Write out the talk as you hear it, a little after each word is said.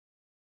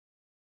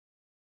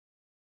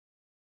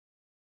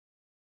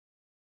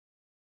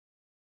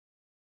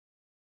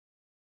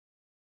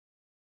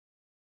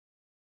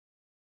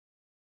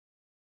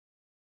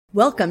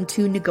Welcome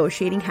to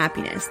Negotiating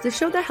Happiness, the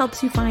show that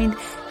helps you find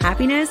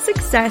happiness,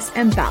 success,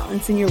 and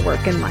balance in your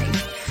work and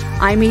life.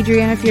 I'm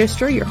Adriana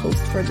Fiestro, your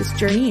host for this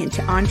journey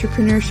into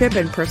entrepreneurship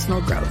and personal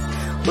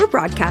growth. We're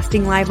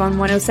broadcasting live on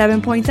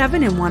 107.7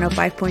 and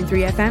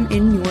 105.3 FM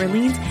in New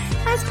Orleans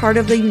as part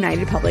of the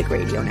United Public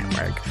Radio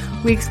Network.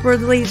 We explore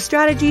the latest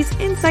strategies,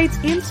 insights,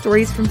 and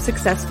stories from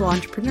successful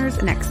entrepreneurs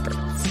and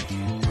experts.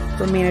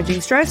 From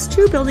managing stress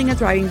to building a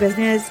thriving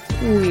business,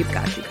 we've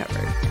got you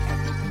covered.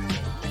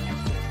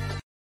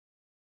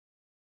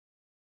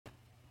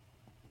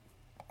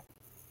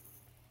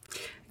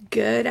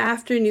 Good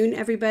afternoon,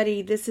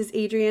 everybody. This is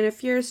Adriana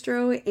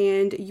Fiestro,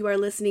 and you are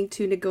listening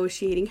to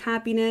Negotiating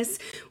Happiness.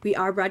 We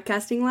are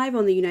broadcasting live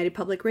on the United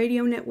Public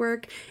Radio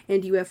Network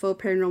and UFO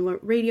Paranormal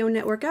Radio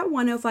Network at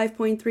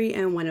 105.3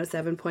 and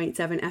 107.7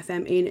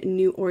 FM in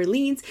New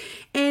Orleans.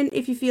 And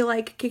if you feel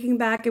like kicking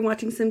back and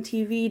watching some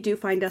TV, do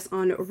find us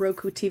on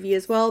Roku TV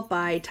as well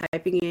by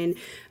typing in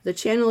the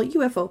channel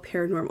UFO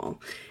Paranormal.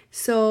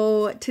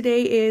 So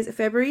today is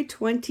February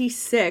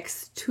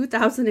 26th,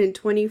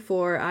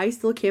 2024. I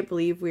still can't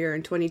believe we are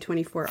in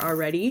 2024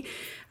 already.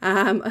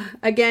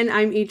 Again,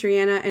 I'm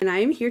Adriana, and I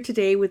am here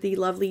today with the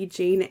lovely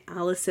Jane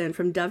Allison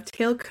from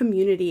Dovetail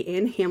Community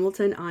in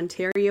Hamilton,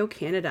 Ontario,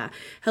 Canada.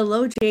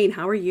 Hello, Jane.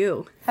 How are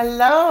you?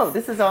 Hello.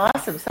 This is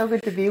awesome. So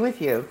good to be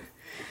with you.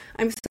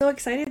 I'm so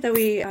excited that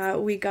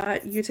we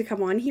got you to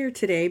come on here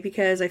today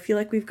because I feel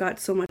like we've got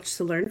so much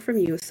to learn from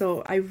you.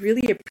 So I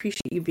really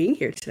appreciate you being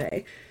here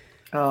today.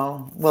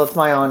 Oh, well, it's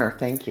my honor.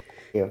 Thank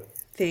you.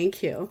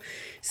 Thank you.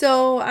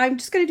 So I'm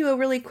just going to do a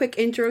really quick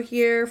intro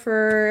here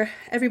for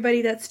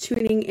everybody that's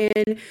tuning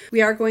in.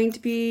 We are going to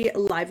be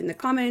live in the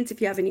comments if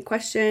you have any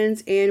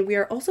questions, and we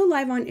are also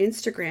live on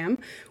Instagram.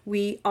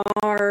 We're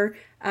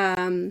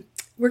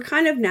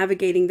kind of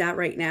navigating that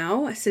right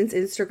now since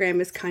Instagram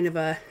is kind of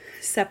a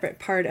separate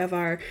part of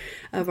our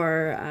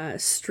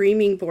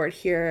streaming board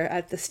here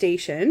at the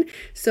station.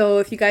 So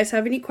if you guys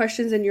have any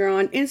questions and you're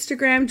on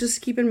Instagram,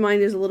 just keep in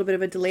mind there's a little bit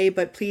of a delay,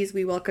 but please,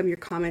 we welcome your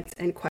comments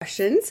and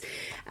questions.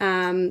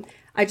 I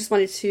just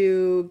wanted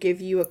to give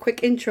you a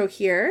quick intro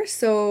here.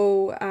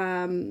 So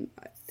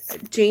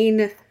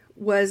Jane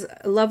was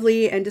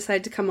lovely and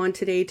decided to come on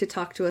today to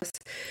talk to us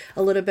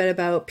a little bit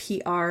about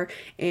PR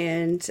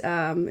and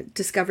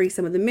discovering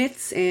some of the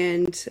myths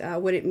and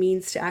what it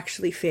means to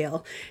actually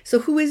fail. So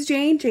who is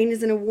Jane? Jane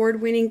is an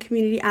award-winning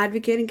community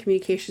advocate and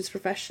communications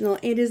professional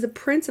and is the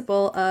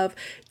principal of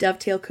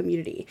Dovetail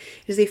Community.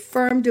 It is a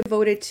firm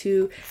devoted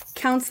to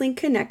counseling,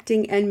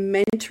 connecting, and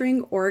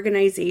mentoring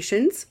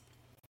organizations.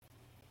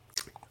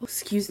 Oh,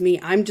 excuse me,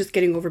 I'm just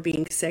getting over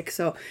being sick,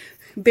 so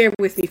bear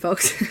with me,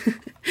 folks.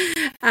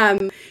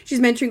 She's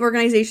mentoring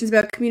organizations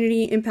about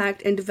community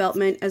impact and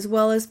development, as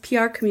well as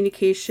PR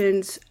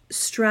communications,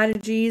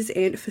 strategies,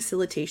 and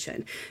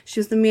facilitation. She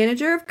was the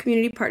manager of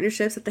community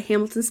partnerships at the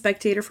Hamilton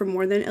Spectator for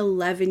more than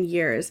 11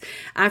 years.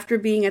 After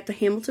being at the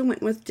Hamilton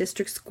Wentworth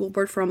District School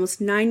Board for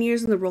almost 9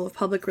 years in the role of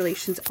public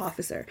relations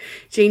officer.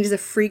 Jane is a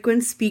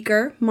frequent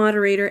speaker,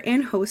 moderator,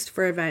 and host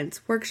for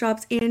events,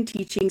 workshops, and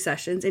teaching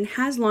sessions, and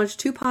has launched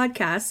 2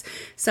 podcasts,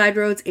 Side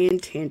Roads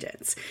and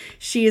Tangents.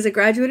 She is a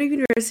graduate of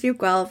University of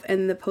Guelph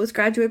and the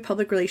postgraduate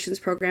public relations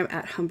program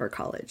at Humber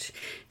College.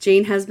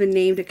 Jane has been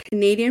named a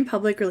Canadian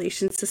Public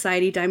Relations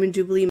Society Diamond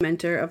Jubilee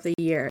Mentor of the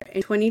Year.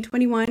 In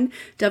 2021,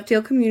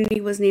 Dovetail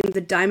Community was named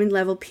the Diamond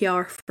Level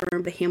PR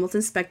firm, the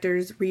Hamilton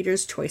Spectator's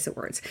Reader's Choice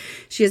Awards.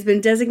 She has been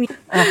designated.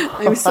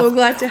 I'm so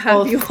glad to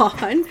have you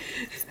on.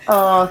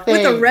 Oh,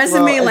 thanks. With a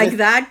resume like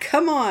that,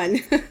 come on.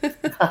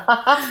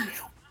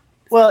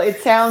 Well, it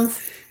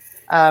sounds,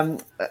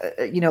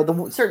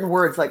 the certain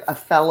words like a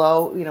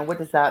fellow, what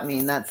does that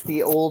mean? That's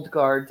the old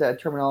guard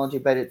terminology,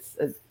 but it's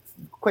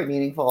quite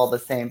meaningful all the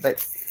same.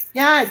 But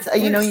yeah, it's,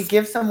 you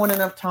give someone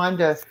enough time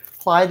to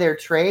apply their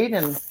trade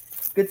and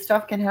good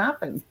stuff can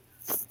happen.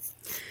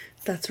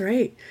 That's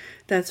right.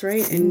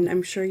 And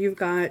I'm sure you've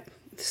got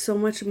so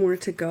much more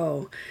to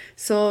go.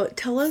 So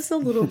tell us a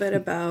little bit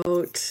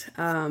about,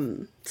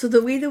 so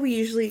the way that we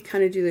usually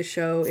kind of do the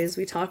show is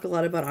we talk a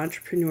lot about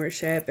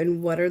entrepreneurship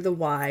and what are the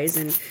whys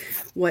and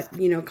what,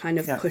 kind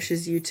of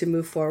pushes you to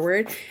move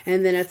forward.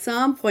 And then at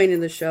some point in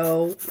the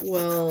show,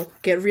 we'll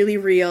get really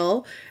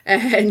real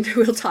and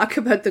we'll talk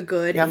about the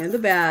good and the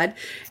bad.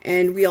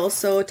 And we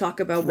also talk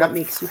about what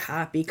makes you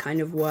happy, kind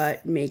of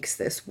what makes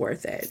this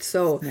worth it.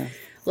 So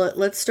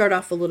let's start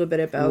off a little bit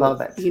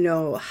about,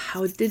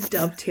 how did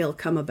Dovetail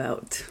come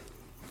about?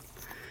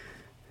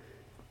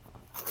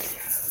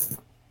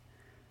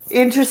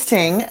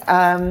 Interesting.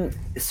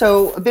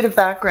 So a bit of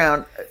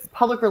background.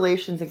 Public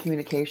relations and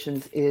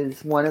communications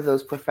is one of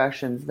those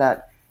professions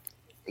that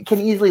can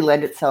easily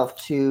lend itself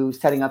to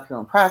setting up your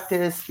own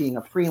practice, being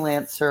a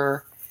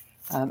freelancer.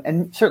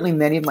 And certainly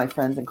many of my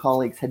friends and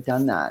colleagues had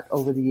done that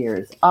over the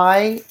years.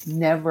 I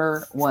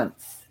never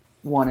once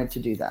wanted to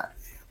do that.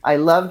 I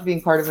loved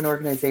being part of an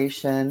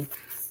organization.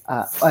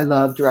 I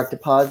love direct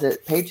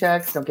deposit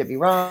paychecks. Don't get me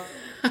wrong.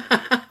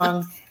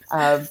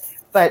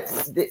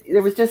 But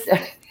there was just,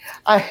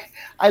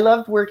 I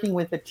loved working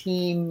with a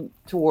team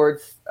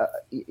towards,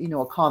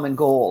 a common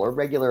goal or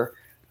regular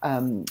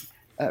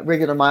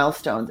regular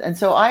milestones. And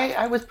so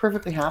I was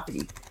perfectly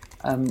happy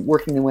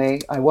working the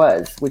way I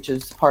was, which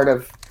is part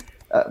of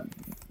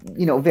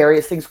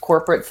various things: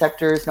 corporate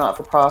sectors, not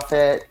for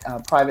profit,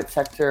 private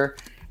sector.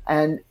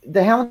 And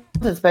the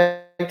Hamilton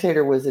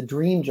Spectator was a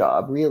dream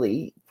job,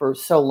 really, for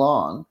so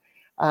long,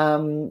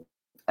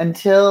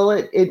 until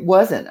it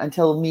wasn't.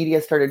 Until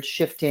media started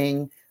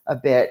shifting a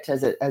bit,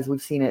 as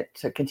we've seen it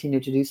to continue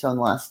to do so in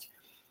the last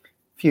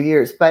few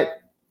years.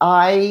 But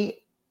I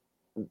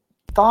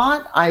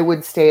thought I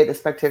would stay at the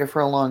Spectator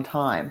for a long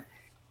time,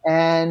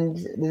 and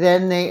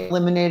then they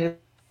eliminated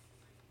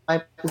my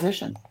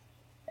position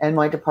and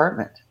my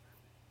department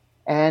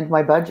and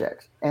my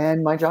budget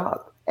and my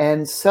job.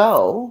 And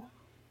so,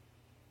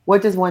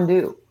 what does one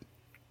do?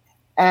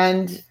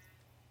 And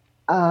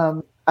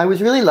I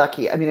was really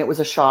lucky. I mean, it was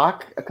a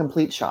shock, a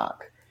complete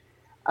shock.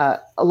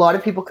 A lot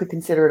of people could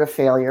consider it a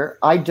failure.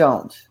 I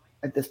don't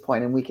at this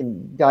point, and we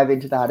can dive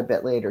into that a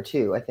bit later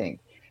too, I think.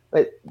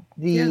 But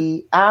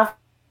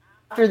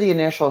after the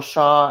initial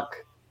shock,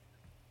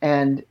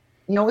 and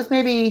it was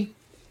maybe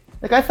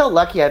like, I felt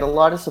lucky. I had a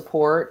lot of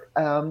support,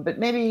 but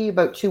maybe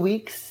about 2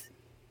 weeks,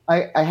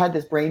 I had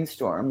this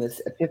brainstorm,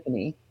 this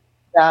epiphany,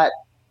 that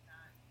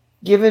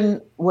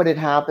given what had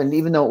happened,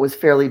 even though it was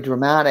fairly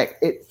dramatic,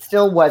 it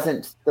still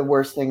wasn't the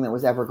worst thing that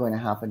was ever going to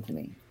happen to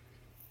me.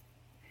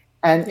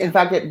 And in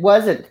fact, it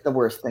wasn't the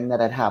worst thing that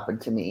had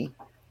happened to me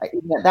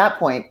even at that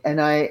point.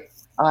 And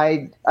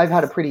I've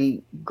had a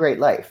pretty great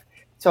life.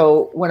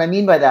 So what I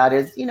mean by that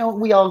is,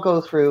 we all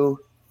go through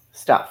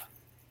stuff,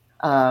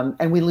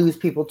 and we lose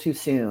people too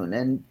soon,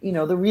 and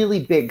the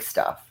really big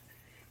stuff.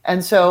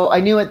 And so I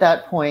knew at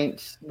that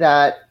point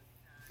that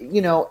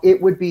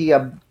it would be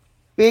a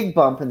big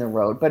bump in the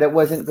road, but it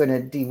wasn't going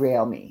to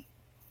derail me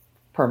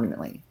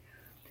permanently.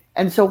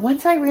 And so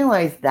once I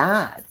realized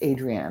that,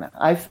 Adriana,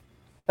 I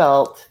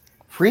felt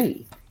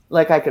free,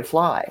 like I could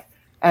fly.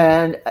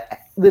 And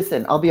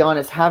listen, I'll be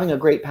honest, having a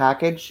great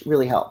package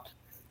really helped.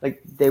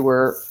 Like, they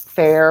were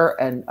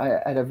fair, and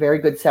I had a very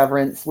good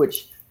severance,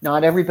 which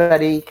not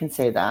everybody can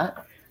say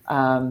that.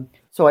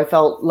 So I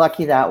felt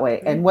lucky that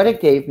way. And what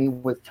it gave me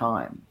was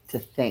time to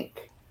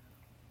think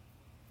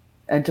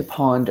and to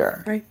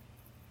ponder. Right.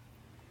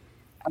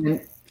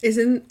 And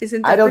isn't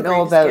that I don't the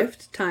know greatest about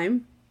gift?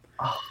 Time.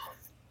 Oh,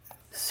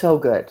 so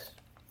good.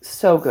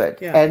 So good.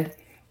 Yeah. And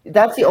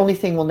that's the only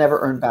thing we'll never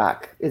earn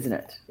back, isn't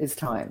it? Is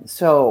time.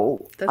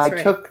 So I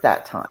took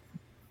that time.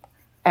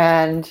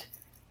 And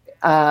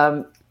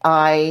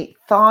I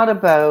thought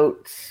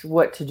about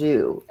what to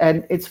do.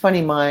 And it's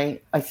funny,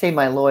 I say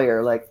my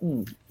lawyer, like,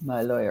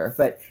 my lawyer,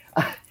 but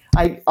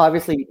I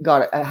obviously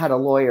had a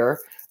lawyer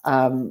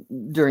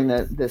during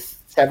this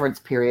severance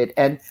period.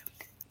 And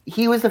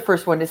he was the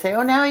first one to say,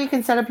 "Oh, now you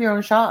can set up your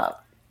own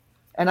shop."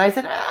 And I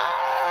said,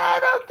 "I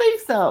don't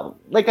think so."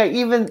 Like,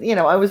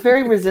 I was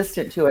very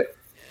resistant to it.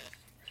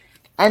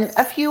 And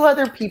a few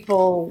other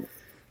people,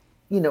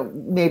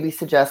 maybe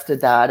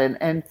suggested that.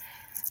 And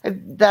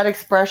that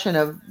expression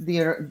of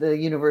the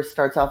universe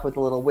starts off with a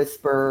little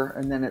whisper,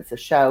 and then it's a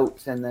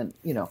shout. And then,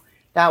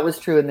 that was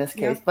true in this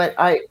case. Yeah. But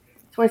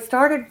I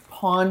started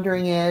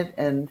pondering it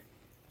and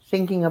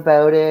thinking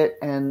about it,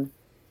 and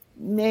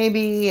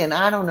and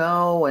I don't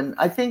know. And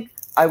I think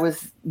I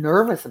was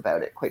nervous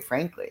about it, quite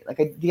frankly.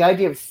 Like, the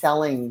idea of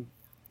selling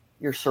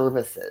your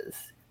services,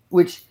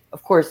 which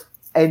of course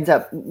ends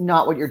up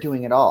not what you're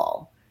doing at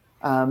all.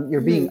 You're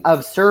being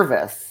of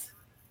service,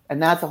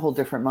 and that's a whole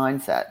different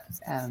mindset.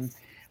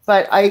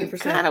 But I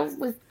kind of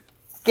was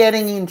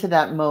getting into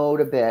that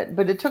mode a bit,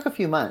 but it took a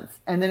few months.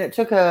 And then it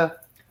took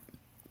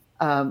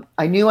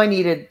I knew I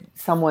needed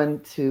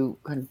someone to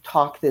kind of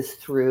talk this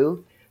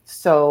through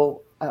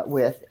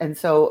with. And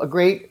so a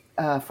great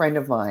friend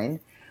of mine,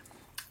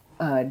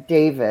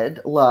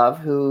 David Love,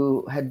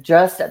 who had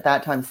just at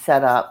that time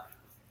set up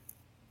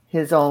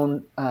his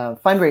own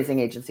fundraising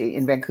agency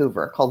in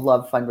Vancouver called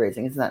Love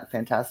Fundraising. Isn't that a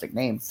fantastic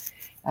name?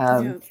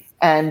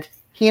 And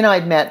he and I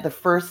had met the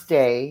first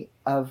day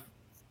of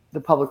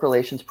the public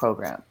relations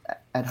program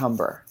at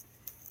Humber.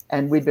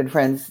 And we'd been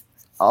friends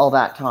all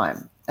that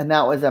time. And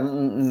that was a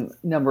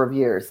number of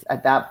years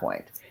at that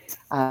point.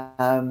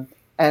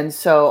 And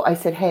so I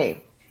said,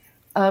 "Hey,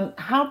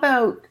 how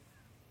about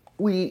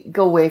we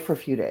go away for a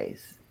few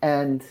days,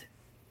 and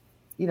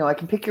I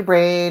can pick your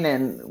brain,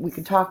 and we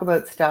can talk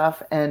about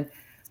stuff." And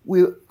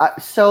we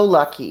so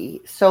lucky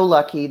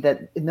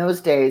that in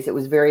those days it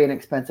was very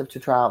inexpensive to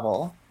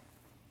travel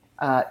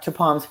to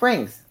Palm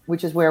Springs,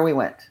 which is where we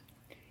went.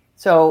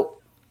 So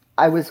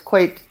I was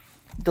quite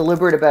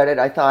deliberate about it.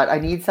 I thought, I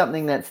need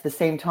something that's the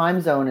same time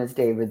zone as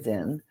David's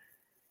in,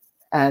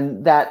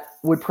 and that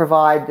would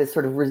provide this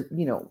sort of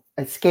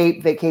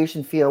escape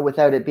vacation feel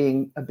without it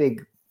being a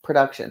big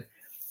production.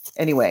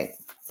 Anyway,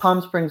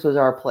 Palm Springs was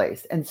our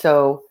place. And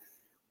so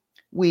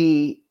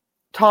we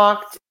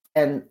talked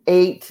and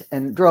ate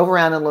and drove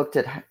around and looked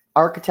at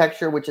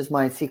architecture, which is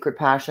my secret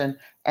passion,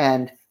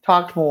 and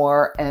talked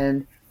more.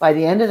 And by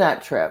the end of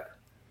that trip,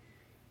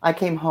 I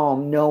came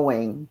home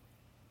knowing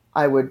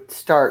I would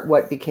start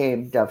what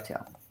became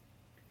Dovetail.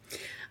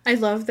 I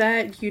love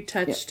that you Yeah.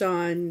 touched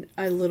on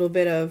a little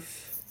bit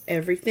of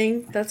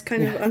everything that's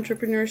kind of Yeah.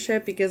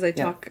 entrepreneurship, because I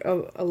Yeah. talk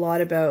a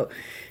lot about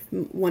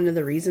one of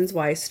the reasons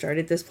why I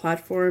started this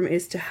platform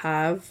is to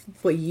have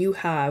what you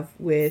have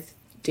with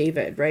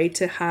David, right?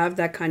 To have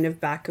that kind of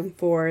back and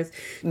forth,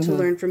 to Hmm.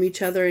 learn from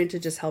each other and to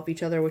just help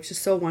each other, which is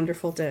so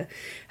wonderful to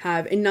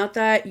have. And not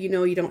that, you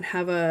don't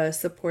have a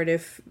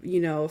supportive,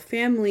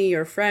 family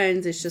or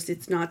friends. It's just,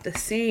 it's not the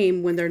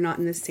same when they're not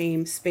in the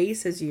same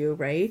space as you,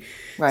 right?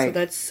 So Right.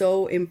 that's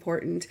so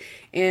important.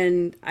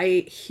 And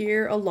I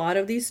hear a lot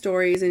of these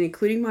stories, and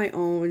including my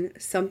own,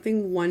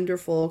 something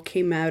wonderful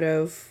came out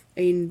of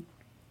a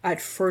at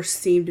first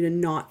seemed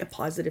not a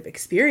positive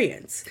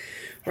experience,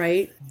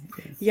 right?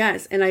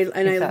 Yes, and I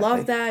love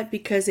Exactly. that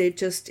because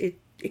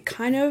it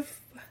kind of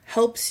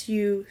helps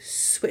you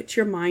switch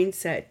your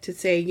mindset to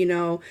say,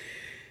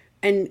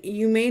 and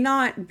you may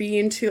not be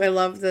into, I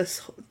love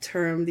this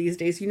term these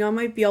days,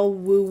 might be all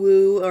woo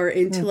woo or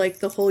into Mm. like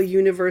the whole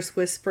universe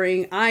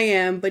whispering. I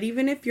am, but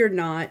even if you're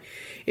not,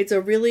 it's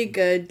a really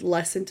good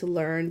lesson to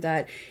learn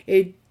that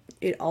it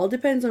all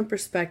depends on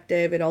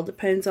perspective. It all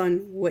depends on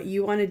what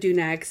you want to do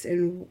next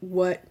and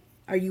what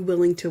are you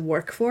willing to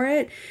work for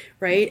it, Yeah.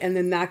 right? And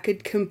then that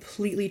could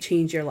completely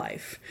change your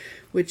life,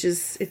 which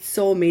is, it's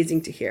so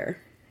amazing to hear.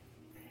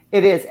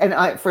 It is, and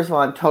first of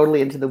all, I'm totally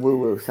into the woo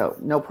woo, so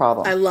no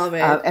problem. I love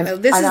Uh, it. and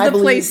This and is I the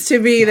believe, place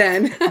to be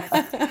then.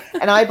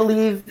 and I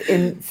believe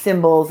in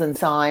symbols and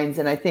signs,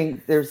 and I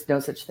think there's no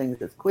such thing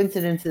as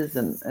coincidences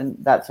and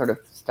that sort of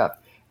stuff.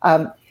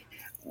 Um,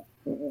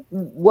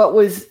 what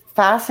was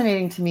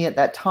fascinating to me at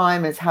that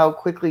time is how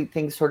quickly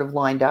things sort of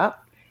lined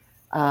up.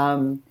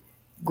 Um,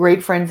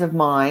 Great friends of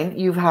mine,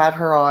 you've had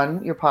her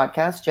on your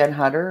podcast, Jen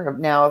Hutter,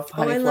 now of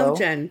Oh, I love Honeyflow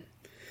Jen.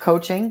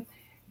 Coaching.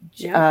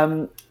 Yeah.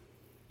 Um,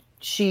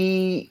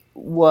 she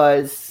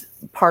was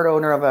part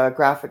owner of a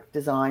graphic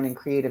design and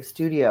creative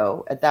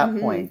studio at that Mm-hmm.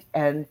 point,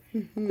 and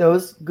Mm-hmm.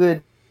 those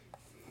good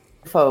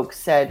folks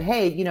said,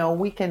 hey,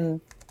 we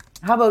can,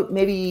 how about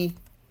maybe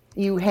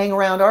you hang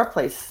around our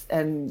place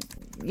and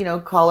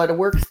call it a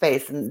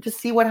workspace and just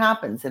see what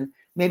happens, and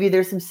maybe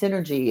there's some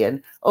synergy,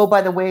 and oh,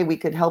 by the way, we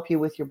could help you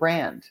with your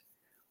brand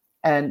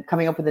and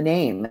coming up with a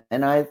name.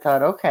 And I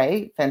thought,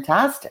 okay,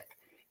 fantastic.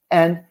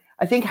 And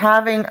I think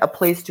having a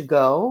place to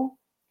go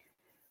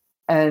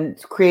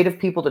and creative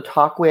people to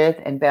talk with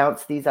and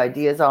bounce these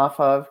ideas off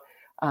of,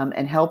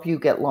 and help you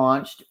get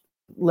launched,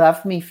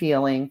 left me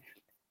feeling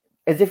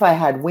as if I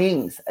had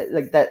wings,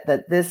 like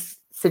that this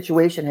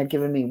situation had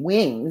given me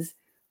wings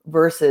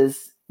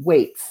versus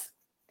weights.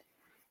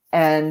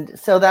 And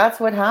so that's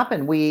what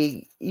happened.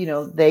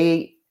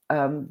 They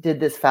did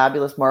this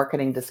fabulous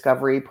marketing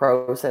discovery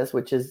process,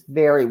 which is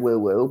very woo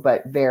woo,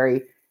 but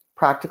very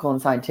practical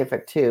and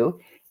scientific too.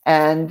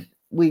 And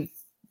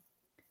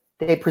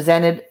they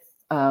presented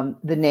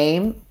the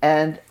name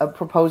and a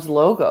proposed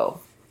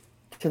logo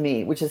to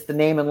me, which is the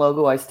name and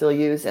logo I still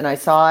use. And I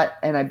saw it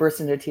and I burst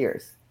into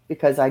tears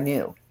because I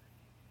Yeah.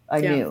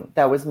 knew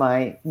that was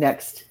my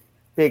next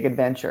big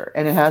adventure.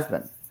 And it has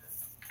been.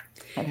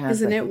 It has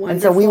Isn't been. it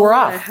And so we were wonderful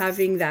off.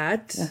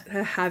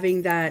 Yeah.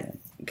 having that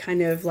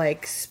kind of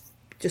like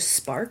just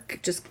spark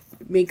just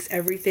makes Yeah.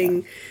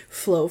 everything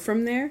flow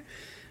from there,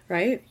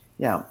 right?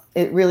 Yeah.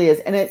 It really is.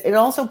 And it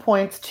also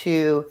points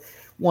to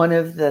one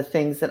of the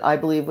things that I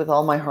believe with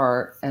all my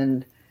heart,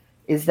 and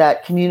is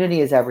that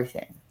community is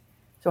everything.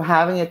 So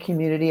having a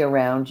community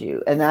around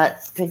you, and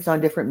that takes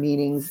on different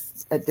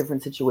meanings at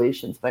different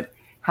situations, but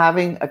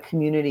having a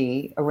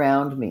community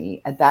around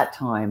me at that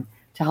time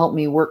to help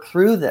me work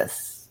through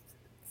this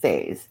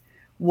phase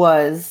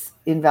was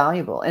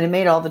invaluable. And it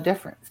made all the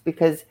difference,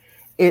 because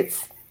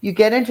you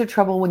get into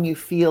trouble when you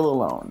feel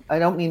alone. I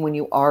don't mean when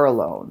you are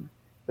alone,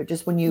 but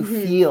just when you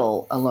Mm-hmm.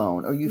 feel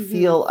alone or you Mm-hmm.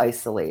 feel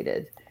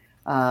isolated.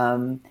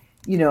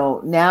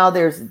 Now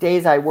there's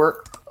days I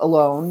work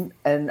alone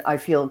and I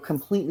feel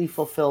completely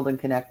fulfilled and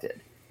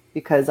connected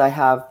because I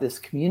have this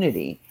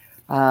community.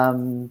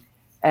 And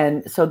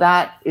so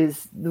that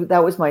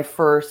was my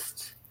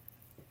first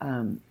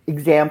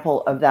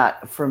example of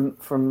that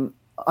from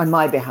on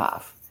my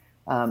behalf.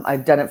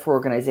 I've done it for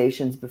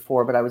organizations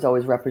before, but I was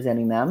always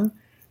representing them.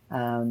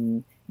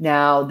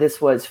 Now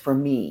this was for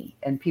me,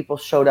 and people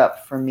showed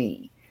up for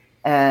me,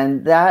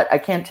 and that I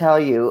can't tell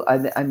you.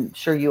 I'm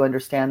sure you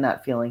understand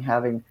that feeling,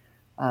 having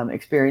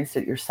experienced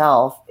it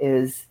yourself.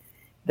 Is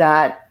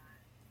that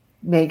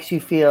makes you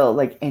feel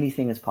like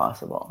anything is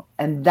possible,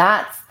 and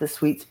that's the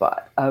sweet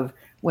spot of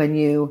when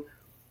you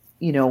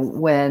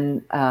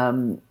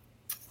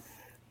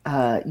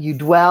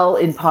dwell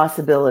in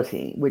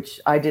possibility, which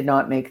I did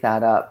not make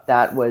that up.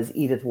 That was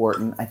Edith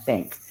Wharton, I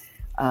think,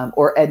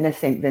 or Edna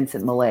St.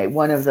 Vincent Millay,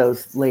 one of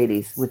those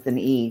ladies with an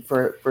E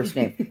for first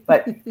name.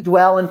 But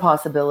dwell in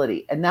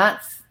possibility. And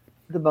that's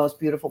the most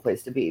beautiful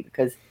place to be,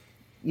 because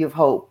you have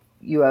hope,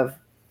 you have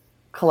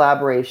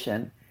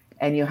collaboration,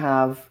 and you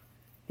have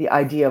the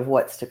idea of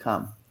what's to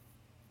come.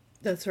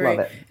 That's Love right.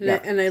 it.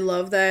 And Yeah. I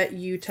love that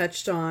you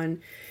touched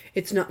on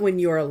It's not when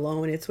you're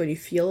alone, it's when you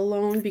feel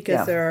alone, because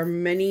Yeah. there are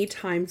many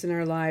times in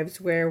our lives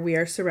where we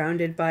are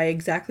surrounded by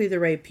exactly the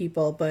right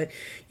people, but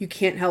you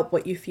can't help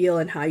what you feel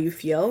and how you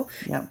feel.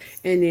 Yeah.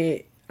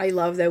 And I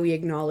love that we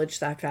acknowledge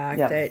that fact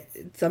Yeah. that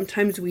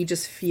sometimes we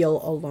just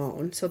feel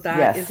alone. So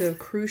that is Yes. a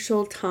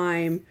crucial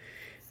time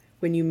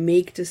when you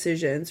make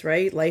decisions,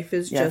 right? Life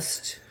is Yes.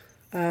 just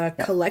a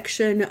Yeah.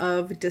 collection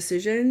of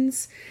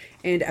decisions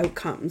and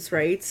outcomes,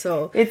 right?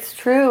 So It's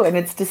true. And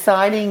it's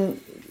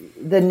deciding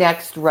the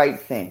next right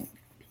thing.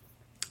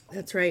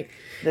 that's right.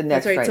 The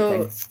That's next right. right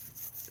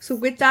So thing.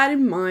 with that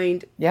in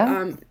mind,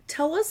 Yeah.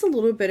 tell us a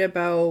little bit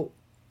about,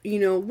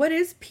 what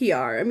is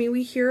PR? I mean,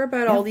 we hear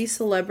about all Yeah. these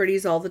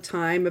celebrities all the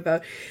time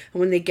about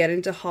when they get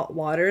into hot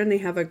water and they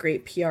have a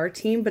great PR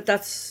team, but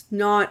that's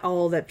not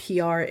all that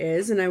PR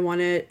is. And I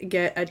want to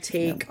get a Yeah.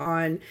 take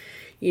on,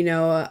 you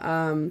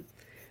know,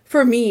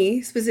 for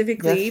me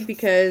specifically, Yes.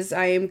 because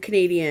I am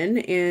Canadian,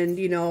 and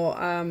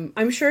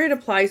I'm sure it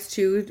applies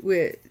to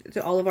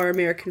all of our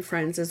American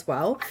friends as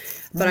well.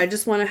 But I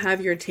just want to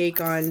have your take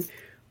on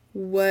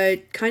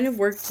what kind of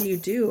work do you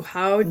do?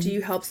 How do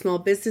you help small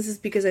businesses?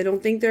 Because I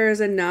don't think there is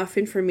enough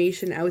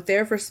information out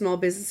there for small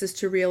businesses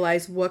to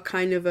realize what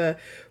kind of a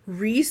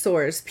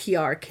resource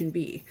PR can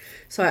be.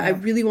 So I Yeah.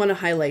 really want to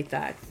highlight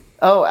that.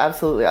 Oh,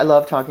 absolutely. I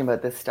love talking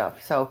about this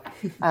stuff. So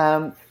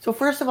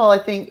first of all, I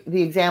think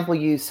the example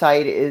you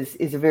cite is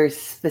a very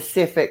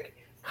specific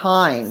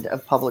kind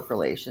of public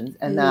relations,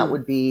 and that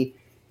would be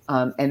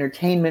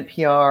entertainment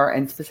PR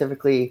and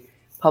specifically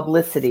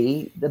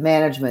publicity, the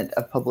management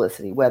of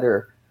publicity,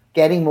 whether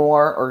getting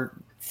more or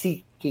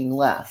seeking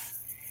less.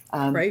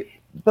 Um, Right?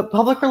 but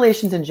public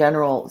relations in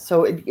general,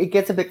 so it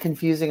gets a bit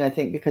confusing, I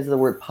think, because of the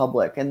word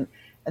public, and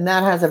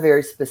that has a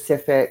very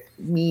specific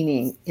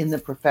meaning in the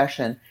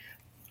profession.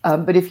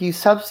 But if you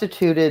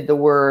substituted the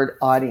word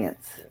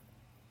audience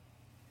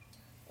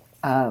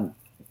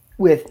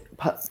with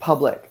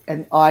public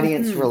and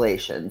audience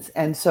relations,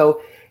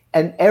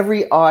 and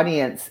every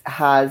audience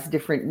has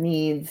different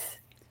needs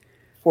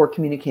for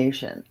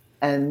communication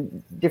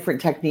and different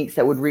techniques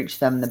that would reach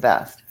them the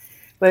best.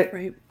 But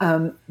Right.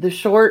 the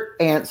short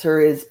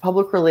answer is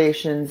public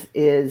relations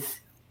is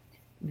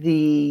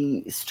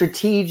the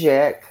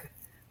strategic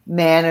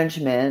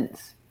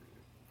management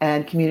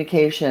and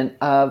communication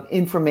of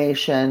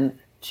information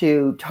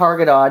to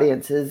target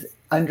audiences,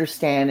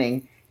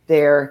 understanding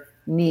their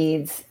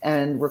needs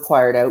and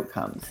required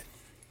outcomes.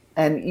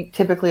 And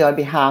typically on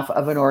behalf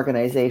of an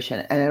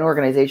organization. And an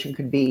organization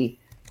could be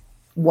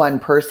one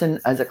person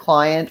as a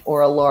client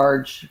or a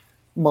large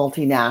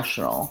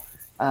multinational,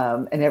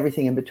 and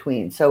everything in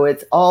between. So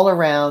it's all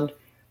around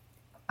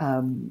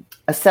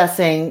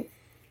assessing,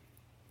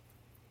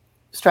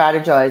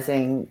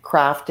 strategizing,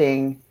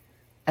 crafting,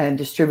 and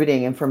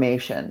distributing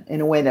information in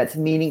a way that's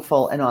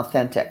meaningful and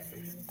authentic.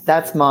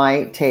 That's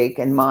my take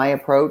and my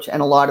approach,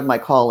 and a lot of my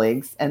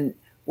colleagues. And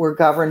we're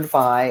governed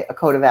by a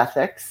code of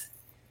ethics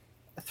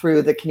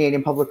through the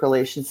Canadian Public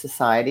Relations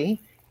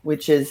Society,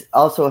 which is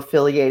also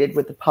affiliated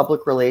with the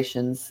Public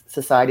Relations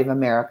Society of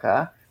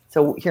America.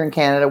 So here in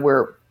Canada,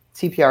 we're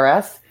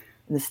CPRS.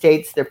 In the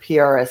States, they're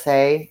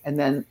PRSA. And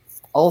then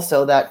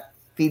also that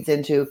feeds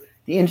into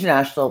the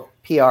International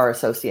PR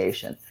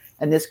Association.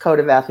 And this code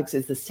of ethics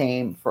is the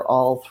same for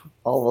all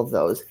of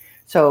those.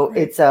 So Right.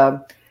 it's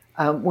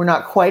we're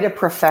not quite a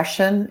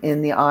profession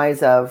in the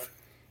eyes of,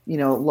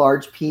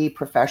 large P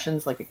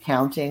professions like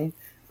accounting,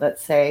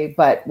 let's say,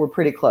 but we're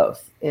pretty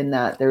close in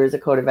that there is a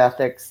code of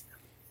ethics.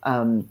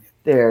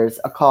 There's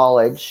a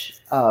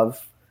college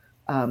of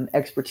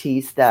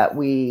expertise that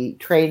we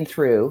train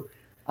through,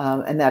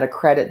 and that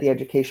accredit the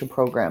education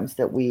programs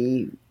that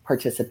we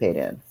participate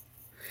in.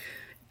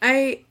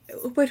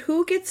 But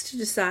who gets to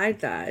decide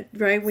that,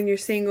 right? When you're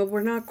saying, oh,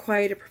 we're not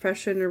quite a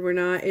profession, or we're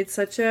not, it's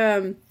such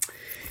a,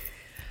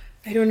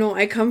 I don't know.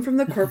 I come from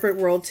the corporate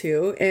world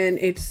too, and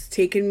it's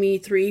taken me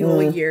 3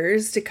 whole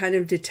years to kind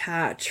of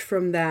detach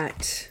from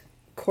that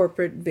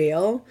corporate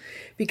veil,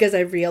 because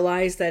I've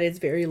realized that it's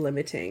very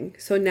limiting.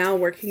 So now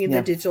working in the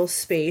Yeah. digital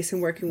space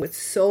and working with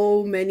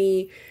so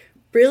many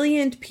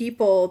brilliant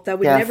people that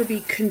would Yes. never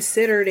be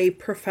considered a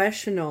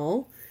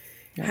professional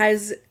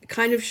has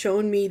kind of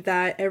shown me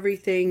that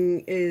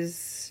everything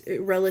is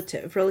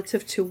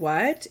relative to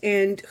what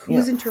and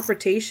whose Yeah.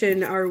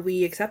 interpretation are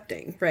we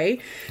accepting, right?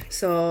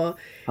 So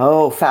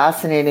Oh,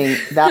 fascinating.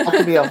 That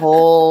could be a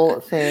whole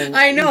thing.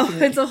 I You know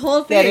can it's a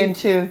whole get thing,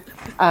 into,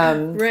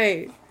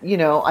 right?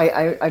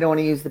 I don't want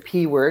to use the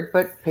P word,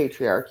 but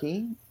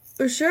patriarchy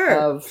Sure,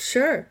 of,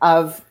 sure.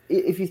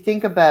 if you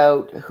think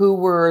about who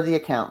were the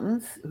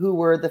accountants, who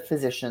were the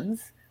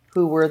physicians,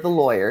 who were the The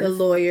lawyers.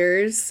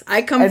 lawyers.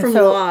 I come And from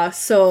so, law,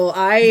 so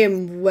I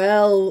am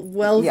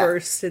well yeah,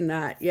 versed in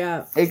that.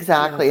 Yeah, yeah.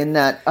 exactly. In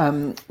that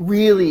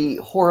really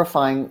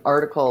horrifying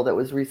article that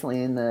was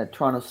recently in the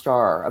Toronto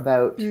Star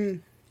about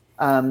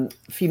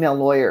female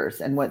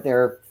lawyers and what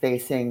they're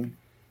facing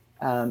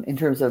in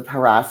terms of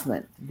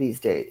harassment these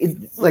days.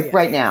 Oh Like yeah.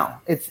 right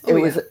now, Oh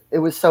yeah. it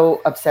was so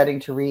upsetting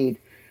to read.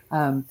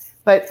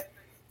 But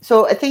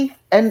so I think,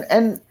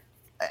 and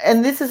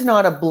and this is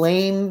not a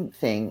blame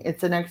thing,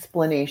 it's an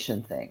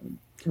explanation thing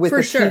with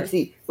For sure.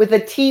 with a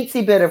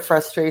teensy bit of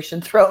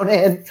frustration thrown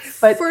in.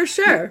 But For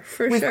sure.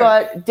 For we've sure.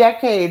 got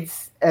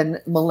decades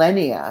and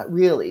millennia,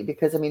 really,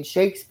 because I mean,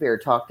 Shakespeare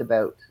talked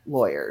about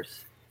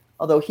lawyers,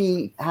 although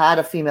he had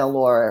a female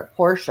lawyer,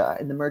 Portia,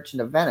 in The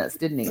Merchant of Venice,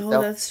 didn't he?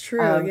 Oh, that's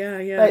true.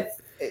 Yeah. But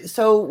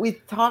so we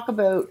talk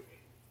about,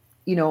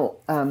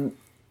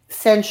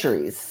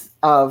 centuries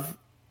of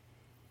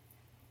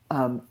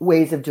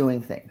ways of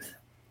doing things.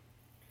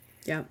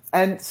 Yeah.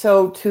 And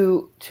so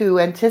to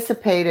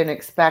anticipate and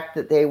expect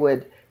that they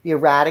would be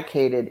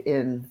eradicated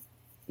in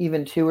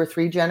even 2 or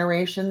 3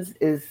 generations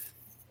is,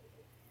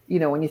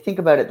 when you think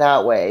about it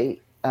that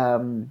way,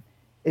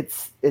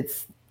 it's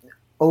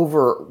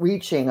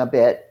overreaching a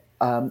bit.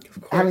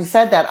 Having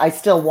said that, I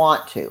still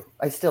want to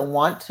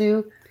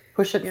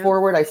push it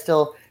forward. I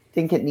still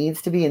think it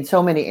needs to be in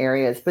so many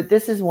areas, but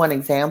this is one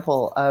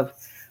example of,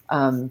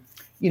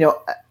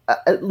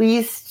 at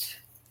least,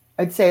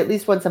 I'd say at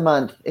least once a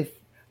month, if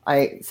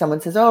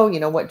someone says, oh,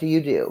 what do you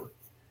do?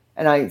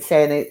 And I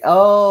say,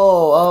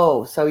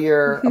 so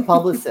you're a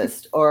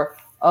publicist, or,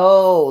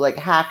 like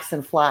hacks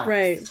and flax.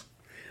 Right.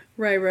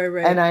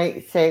 And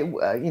I say,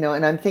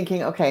 and I'm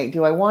thinking, okay,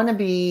 do I want to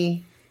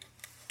be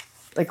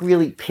like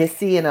really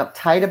pissy and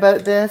uptight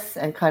about this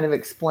and kind of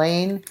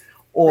explain,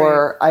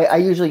 or I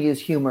usually use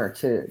humor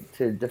to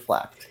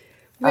deflect.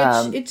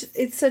 Which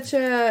it's such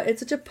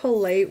a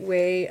polite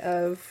way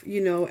of,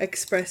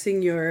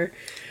 expressing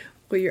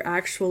what your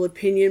actual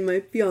opinion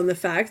might be on the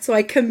fact. So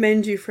I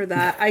commend you for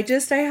that. I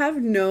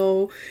have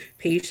no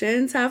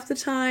patience half the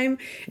time,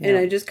 and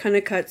I just kind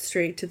of cut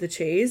straight to the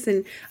chase.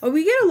 And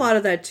we get a lot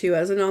of that too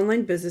as an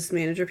online business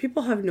manager.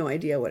 People have no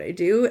idea what I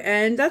do,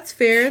 and that's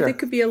fair. There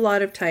could be a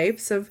lot of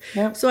types of,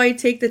 so I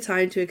take the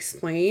time to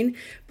explain.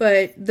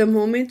 But the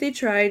moment they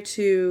try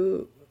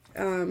to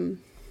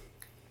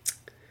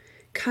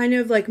kind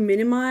of like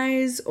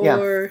minimize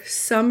or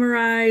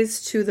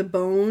summarize to the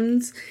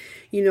bones,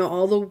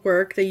 all the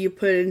work that you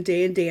put in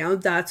day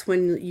out, that's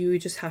when you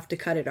just have to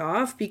cut it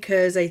off,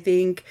 because I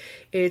think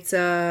it's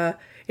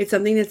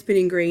something that's been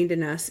ingrained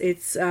in us.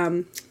 It's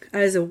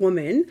as a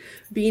woman,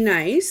 be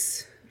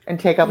nice and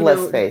take up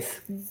less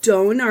space.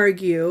 Don't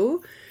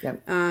argue,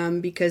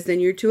 because then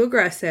you're too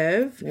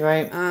aggressive,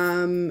 right?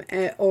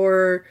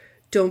 Or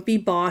don't be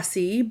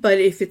bossy. But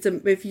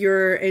if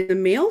you're in the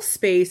male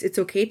space, it's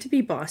okay to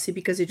be bossy,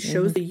 because it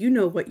shows that you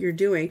know what you're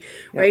doing,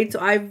 right? So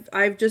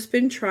I've just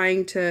been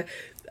trying to.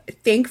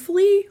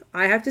 Thankfully,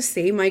 I have to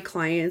say my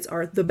clients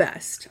are the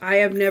best. I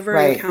have never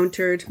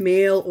encountered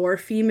male or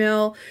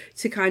female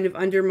to kind of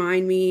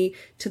undermine me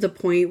to the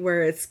point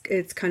where it's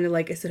kind of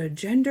like, is it a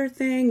gender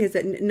thing?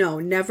 No,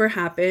 never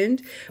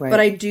happened. But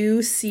I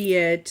do see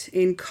it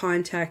in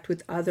contact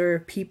with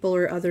other people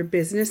or other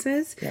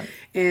businesses.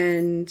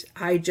 And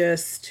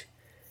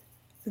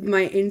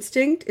my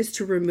instinct is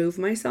to remove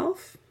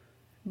myself.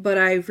 But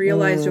I've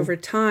realized over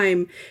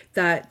time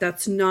that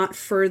that's not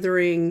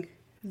furthering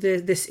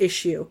this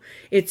issue.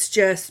 It's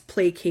just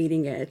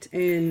placating it,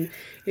 and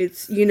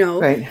it's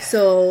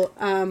so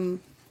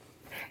and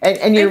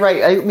you're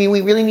right. I mean,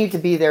 we really need to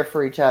be there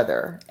for each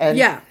other, and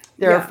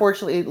there are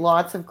fortunately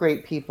lots of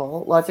great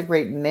people, lots of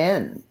great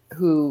men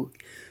who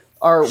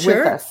are with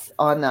us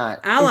on that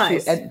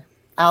allies issue. And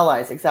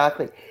allies,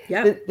 exactly.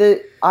 It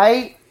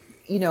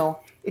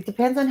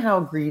depends on how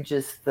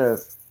egregious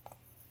the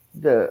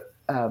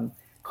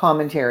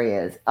commentary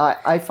is.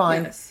 I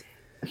find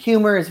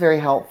humor is very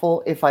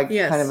helpful if I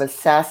kind of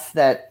assess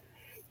that,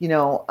 in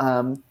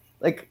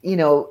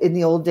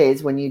the old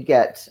days when you'd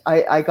get,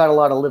 I got a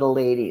lot of little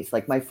ladies.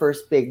 Like my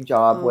first big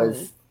job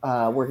was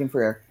working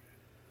for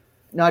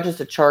not just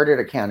a chartered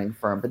accounting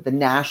firm, but the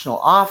national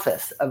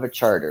office of a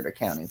chartered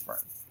accounting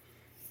firm,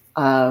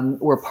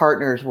 where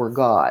partners were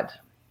God,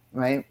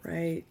 right?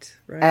 Right.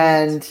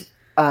 And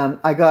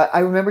I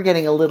remember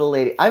getting a little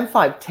lady. I'm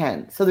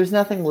 5'10", so there's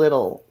nothing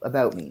little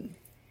about me.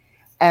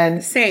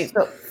 And same.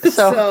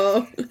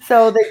 So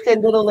they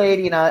said, little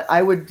lady, and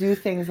I would do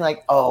things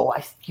like,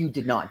 you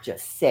did not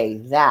just say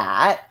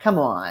that. Come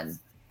on.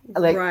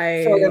 Like,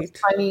 sort of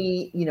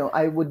funny,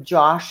 I would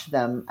josh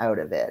them out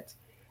of it.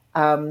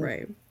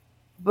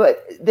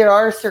 But there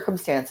are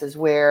circumstances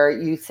where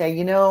you say,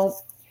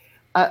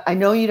 I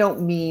know you don't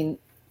mean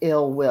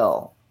ill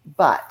will,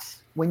 but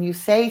when you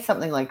say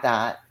something like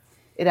that,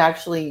 it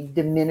actually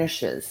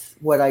diminishes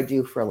what I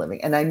do for a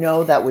living. And I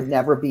know that would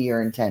never be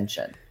your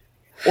intention.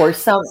 Or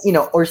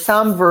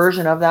some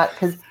version of that,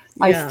 because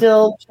I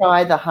still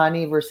try the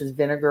honey versus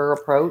vinegar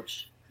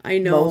approach. I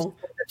know most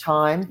of the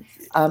time,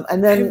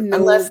 and then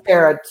unless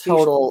they're a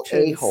total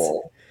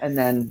a-hole, and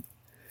then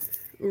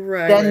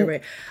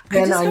right.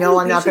 Then I know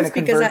I'm not going to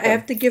convert because I them.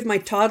 have to give my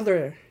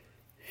toddler.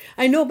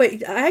 I know,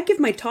 but I give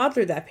my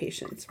toddler that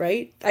patience,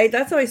 right?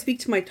 That's how I speak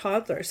to my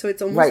toddler. So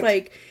it's almost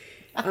like,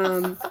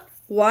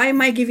 why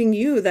am I giving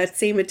you that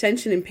same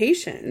attention and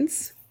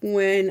patience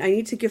when I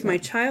need to give my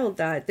child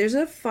that? There's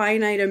a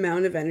finite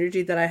amount of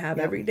energy that I have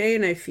every day,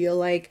 and I feel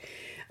like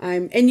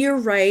And you're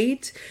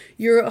right.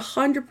 You're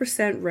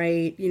 100%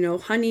 right. You know,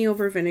 honey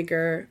over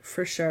vinegar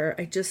for sure.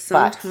 I just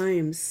But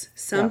yeah,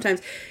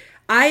 sometimes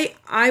I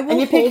and will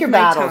you pick hold your my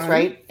battles, tongue.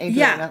 right, Yeah.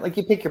 Adriana? Like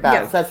you pick your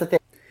battles. Yeah. That's the thing.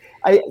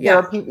 There Yeah.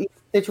 are people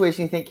situations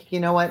you think, you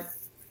know what,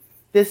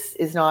 this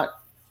is not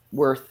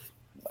worth.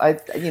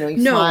 You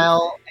No.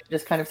 smile and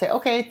just kind of say,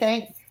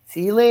 okay,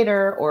 see you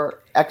later,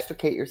 or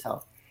extricate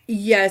yourself.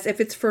 Yes, if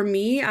it's for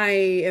me, I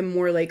am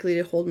more likely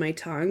to hold my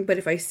tongue, but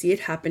if I see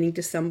it happening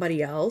to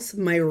somebody else,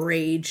 my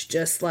rage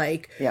just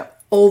like Yeah,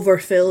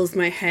 overfills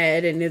my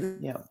head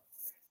and yeah,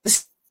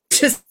 it's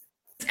just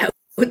out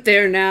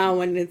there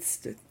now and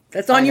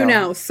that's I on you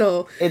know. now.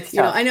 So, It's you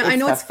know, tough. I It's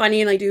know it's tough.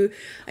 funny and I do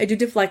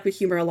deflect with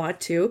humor a lot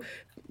too,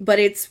 but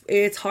it's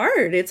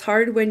hard. It's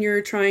hard when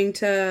you're trying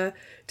to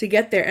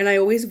get there. And I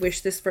always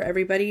wish this for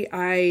everybody.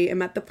 I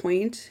am at the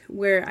point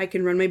where I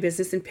can run my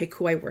business and pick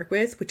who I work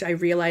with, which I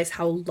realize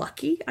how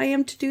lucky I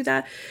am to do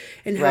that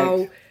and Right.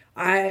 how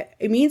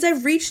it means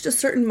I've reached a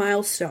certain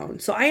milestone.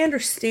 So I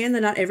understand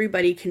that not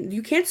everybody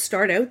you can't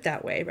start out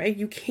that way, right?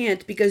 You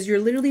can't because you're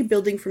literally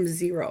building from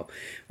zero,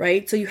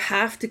 right? So you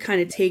have to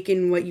kind of take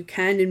in what you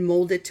can and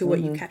mold it to what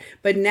you Mm-hmm. can.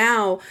 But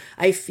now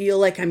I feel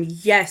like I'm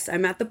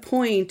at the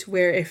point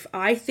where if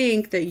I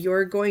think that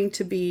you're going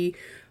to be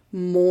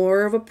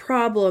more of a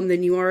problem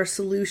than you are a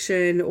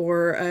solution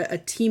or a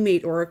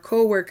teammate or a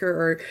coworker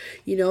or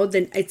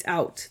then it's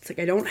out. It's like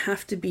I don't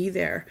have to be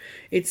there.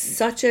 It's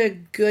such a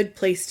good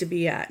place to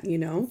be at.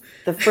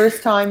 The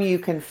first time you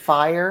can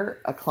fire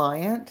a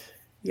client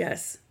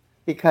Yes.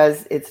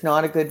 because it's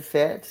not a good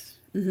fit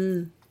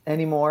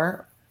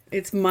anymore,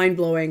 It's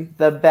mind-blowing.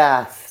 the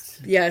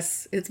best.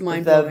 Yes, it's The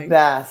mind-blowing.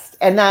 best.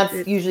 And that's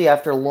It usually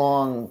after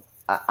long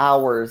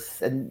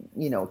hours and,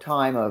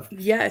 time of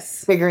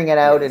yes. figuring it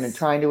out and Yes.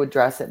 trying to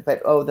address it.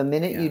 But the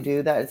minute you Yeah.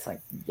 do that, it's like,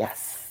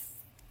 yes.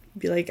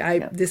 Be like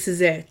Yeah. this is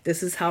it,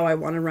 this is how I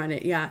want to run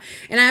it. Yeah.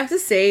 And I have to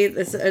say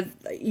this,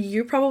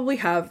 you probably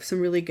have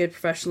some really good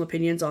professional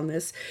opinions on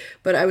this,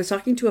 but I was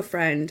talking to a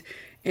friend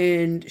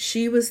and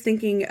she was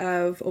thinking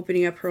of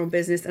opening up her own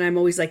business and I'm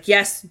always like,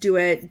 yes, do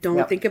it, don't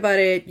Yep. think about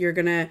it, you're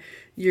gonna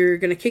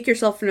kick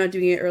yourself for not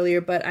doing it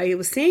earlier. But I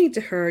was saying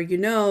to her,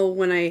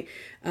 when I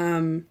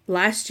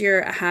last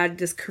year I had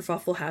this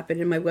kerfuffle happen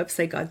and my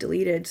website got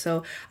deleted,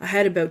 so I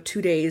had about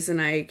 2 days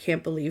and I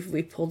can't believe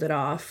we pulled it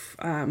off.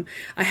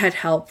 I had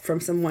help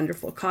from some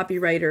wonderful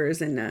copywriters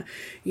and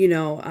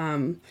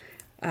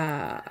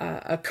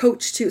a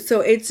coach too. So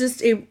it's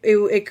just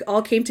it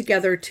all came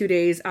together 2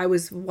 days. I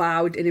was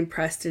wowed and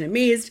impressed and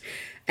amazed.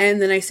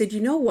 And then I said,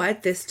 you know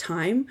what, this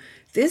time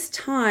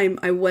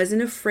I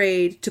wasn't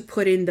afraid to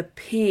put in the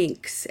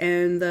pinks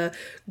and the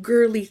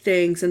girly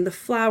things and the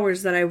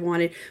flowers that I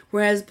wanted.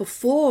 Whereas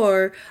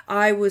before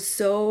I was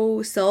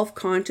so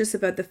self-conscious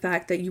about the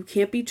fact that you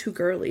can't be too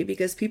girly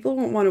because people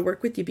won't want to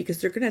work with you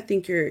because they're going to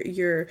think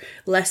you're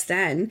less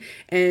than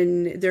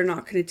and they're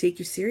not going to take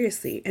you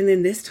seriously. And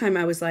then this time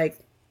I was like,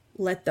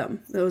 let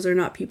them. Those are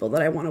not people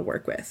that I want to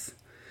work with.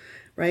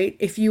 Right?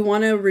 If you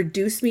want to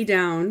reduce me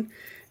down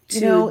to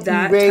You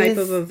that type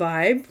of raise a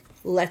vibe,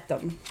 let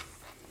them.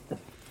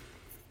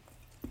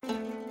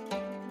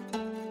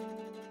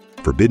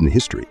 Forbidden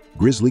history,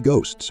 grisly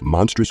ghosts,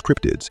 monstrous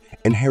cryptids,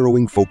 and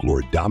harrowing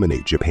folklore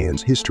dominate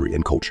Japan's history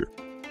and culture.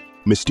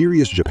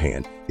 Mysterious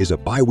Japan is a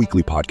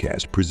bi-weekly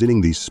podcast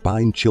presenting these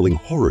spine-chilling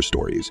horror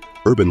stories,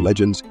 urban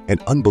legends,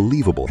 and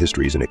unbelievable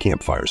histories in a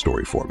campfire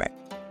story format.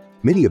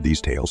 Many of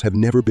these tales have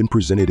never been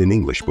presented in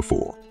English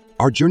before.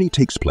 Our journey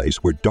takes place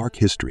where dark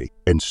history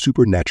and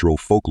supernatural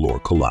folklore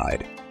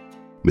collide.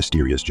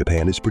 Mysterious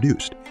Japan is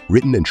produced,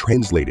 written and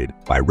translated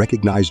by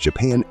recognized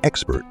Japan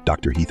expert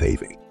Dr. Heath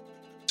Avey.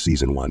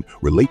 Season 1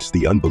 relates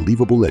the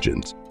unbelievable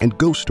legends and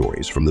ghost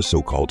stories from the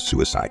so-called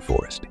suicide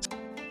forest.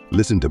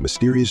 Listen to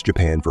Mysterious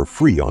Japan for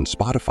free on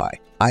Spotify,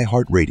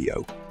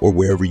 iHeartRadio, or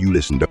wherever you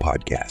listen to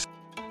podcasts.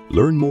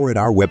 Learn more at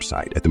our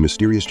website at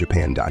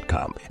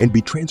themysteriousjapan.com and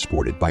be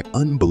transported by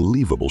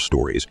unbelievable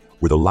stories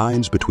where the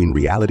lines between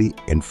reality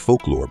and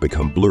folklore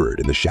become blurred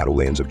in the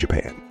shadowlands of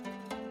Japan.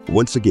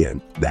 Once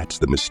again, that's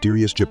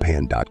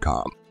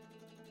themysteriousjapan.com.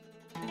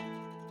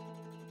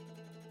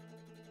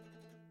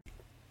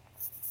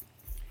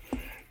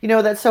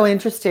 That's so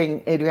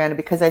interesting, Adriana,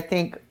 because I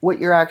think what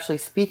you're actually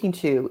speaking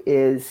to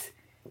is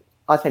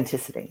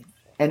authenticity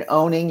and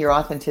owning your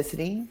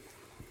authenticity.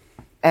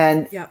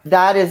 And Yeah.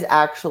 that is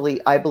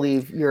actually, I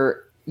believe,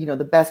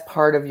 the best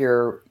part of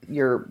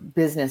your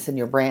business and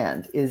your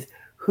brand is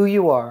who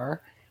you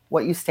are,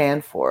 what you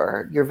stand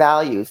for, your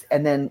values,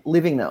 and then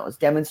living those,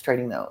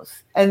 demonstrating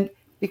those. And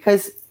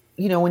because,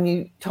 when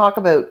you talk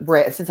about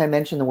brand, since I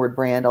mentioned the word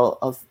brand,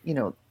 I'll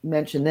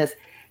mention this.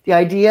 The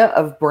idea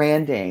of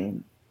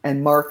branding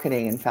and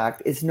marketing, in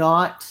fact, is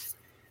not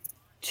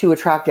to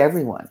attract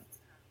everyone.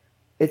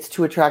 It's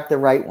to attract the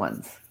right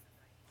ones.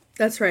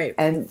 That's right.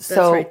 And That's right.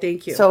 so,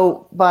 Thank you.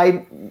 so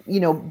by,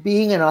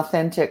 being an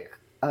authentic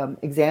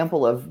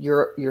example of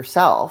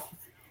yourself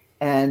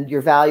and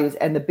your values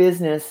and the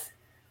business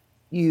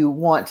you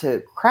want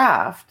to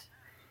craft,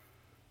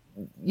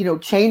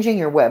 changing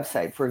your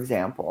website, for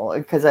example,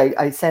 because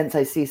I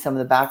see some of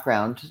the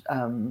background,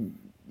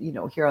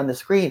 here on the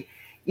screen.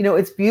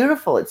 It's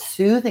beautiful, it's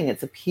soothing,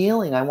 it's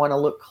appealing. I want to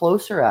look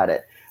closer at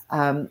it.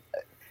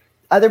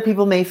 Other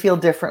people may feel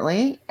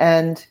differently,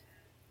 and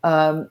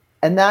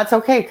that's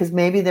okay, because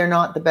maybe they're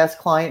not the best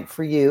client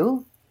for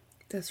you.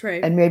 That's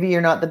right. And maybe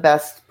you're not the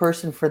best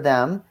person for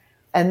them,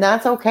 and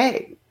that's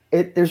okay.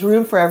 There's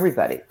room for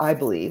everybody, I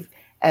believe.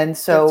 And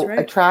so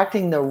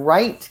attracting the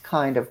right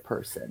kind of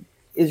person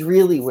is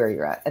really where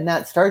you're at. And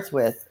that starts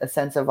with a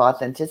sense of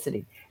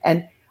authenticity.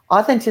 And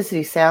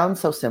authenticity sounds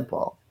so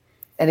simple,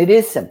 and it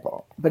is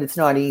simple, but it's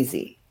not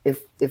easy.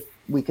 If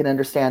we can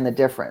understand the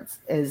difference,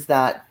 is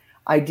that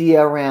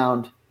idea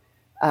around,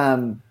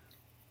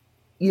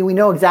 we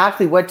know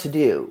exactly what to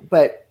do,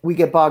 but we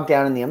get bogged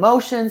down in the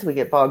emotions. We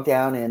get bogged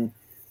down in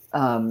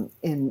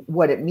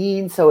what it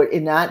means. So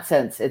in that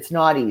sense, it's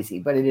not easy,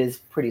 but it is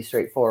pretty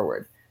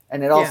straightforward.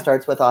 And it all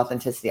starts with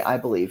authenticity, I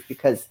believe,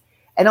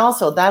 and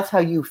also that's how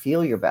you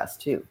feel your best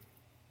too.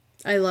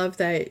 I love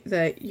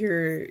that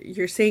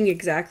you're saying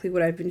exactly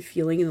what I've been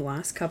feeling in the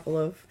last couple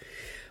of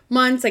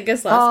months, I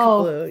guess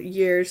couple of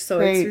years.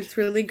 So it's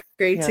really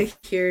great to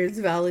hear. It's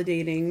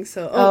validating.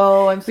 So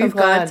I'm so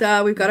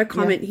glad. We've got a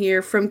comment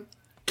here from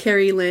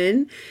Carrie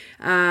Lynn.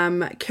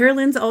 Carrie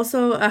Lynn's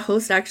also a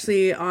host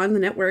actually on the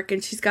network,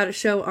 and she's got a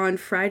show on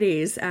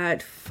Fridays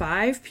at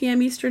 5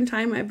 p.m. Eastern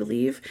time, I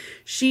believe.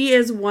 She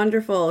is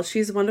wonderful.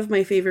 She's one of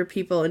my favorite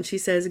people, and she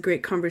says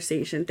great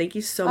conversation. Thank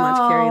you so much,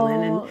 Carrie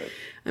Lynn. And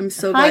I'm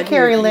so glad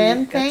Carrie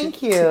Lynn.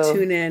 Thank you. To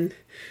tune in.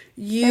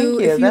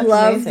 If you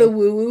love the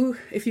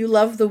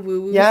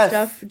woo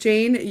stuff,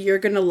 Jane, you're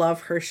gonna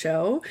love her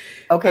show.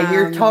 Okay,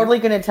 you're totally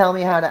gonna tell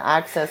me how to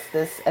access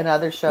this and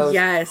other shows.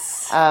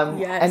 Yes.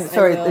 Yes. And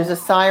sorry, there's a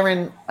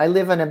siren. I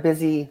live on a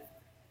busy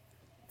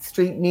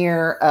street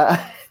near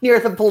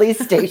the police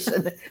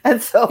station,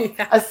 and so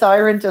a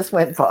siren just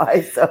went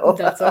by. So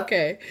that's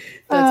okay.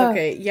 That's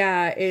okay.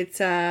 Yeah, it's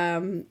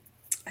I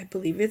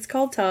believe it's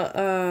called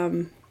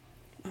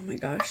oh my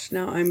gosh,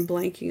 now I'm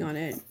blanking on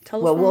it.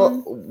 Telephone.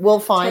 Well, we'll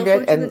find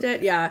it. And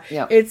yeah,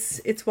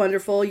 it's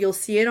wonderful. You'll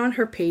see it on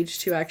her page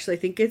too. Actually, I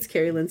think it's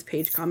Carrie Lynn's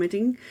page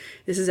commenting.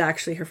 This is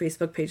actually her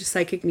Facebook page,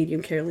 Psychic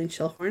Medium Carrie Lynn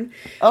Schillhorn.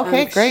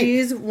 Okay, great.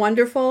 She's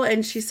wonderful,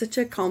 and she's such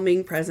a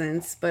calming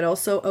presence, but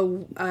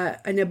also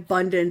an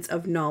abundance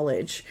of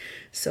knowledge.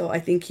 So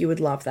I think you would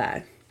love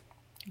that.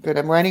 Good.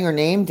 I'm writing her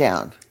name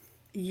down.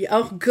 Yeah,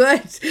 oh,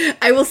 good.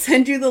 I will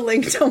send you the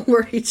link. Don't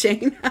worry,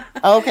 Jane.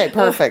 Okay,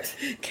 perfect.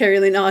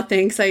 Carolyn,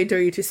 thanks. I adore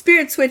you too.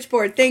 Spirit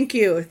Switchboard, thank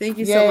you. Thank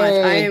you so much.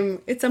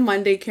 It's a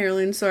Monday,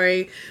 Carolyn.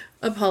 Sorry.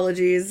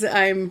 Apologies.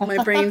 My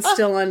brain's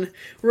still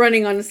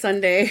running on a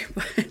Sunday.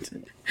 But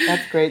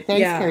that's great.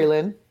 Thanks,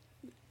 Carolyn.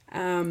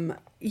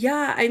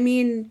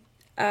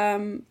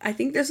 I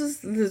think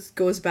this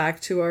goes back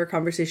to our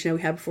conversation that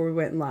we had before we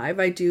went live.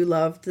 I do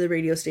love the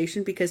radio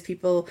station because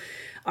people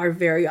are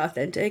very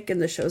authentic in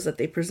the shows that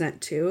they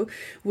present to,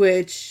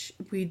 which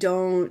we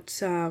don't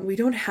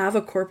have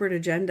a corporate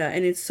agenda,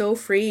 and it's so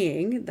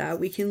freeing that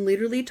we can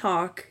literally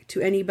talk to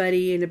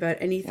anybody and about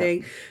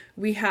anything.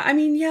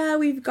 Yeah.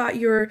 We've got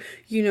your,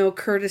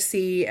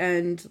 courtesy,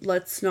 and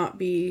let's not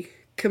be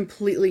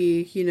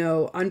completely,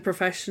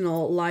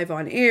 unprofessional live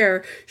on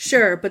air.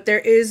 Sure. But there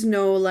is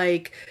no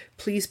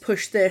please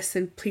push this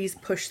and please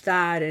push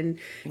that. And,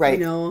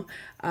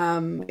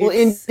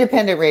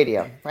 independent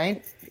radio,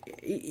 right?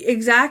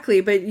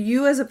 Exactly. But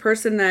you, as a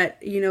person that,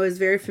 is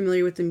very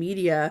familiar with the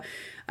media,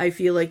 I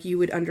feel like you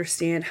would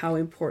understand how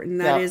important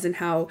that is, and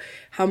how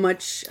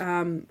much,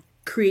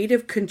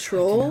 creative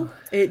control.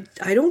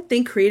 I don't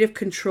think creative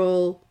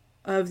control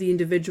of the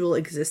individual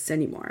exists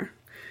anymore.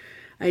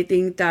 I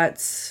think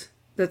that's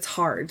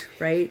hard,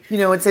 right?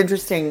 It's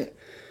interesting.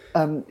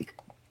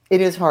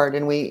 It is hard,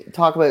 and we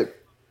talk about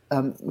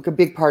a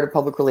big part of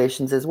public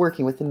relations is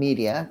working with the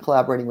media,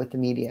 collaborating with the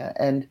media,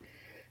 and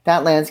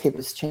that landscape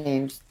has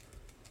changed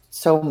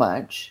so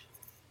much.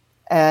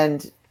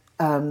 And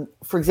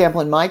for example,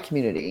 in my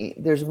community,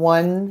 there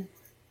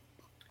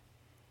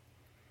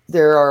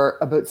are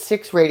about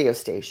 6 radio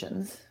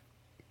stations,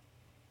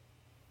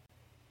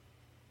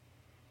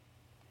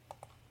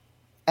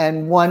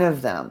 and one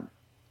of them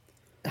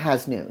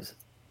has news.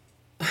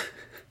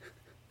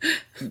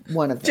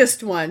 One of them.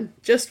 Just one.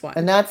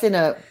 And that's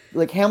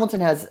Hamilton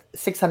has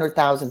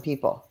 600,000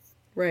 people.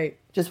 Right.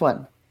 Just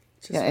one.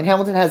 And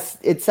Hamilton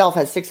itself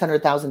has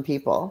 600,000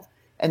 people.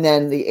 And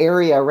then the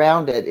area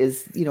around it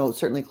is,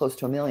 certainly close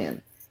to 1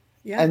 million.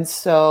 Yeah. And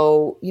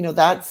so,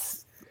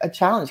 that's a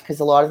challenge because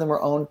a lot of them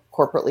are owned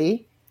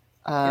corporately.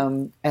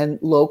 And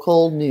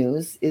local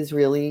news is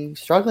really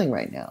struggling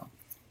right now.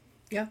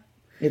 Yeah.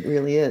 It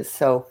really is.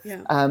 So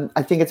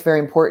I think it's very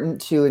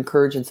important to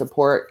encourage and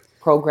support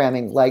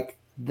programming like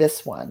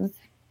this one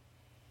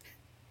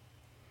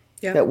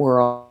that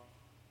we're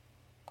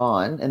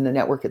on, and the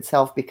network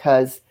itself,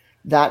 because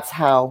that's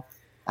how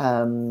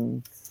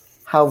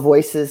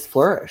voices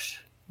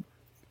flourish.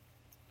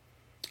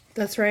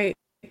 That's right.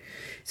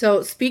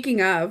 So,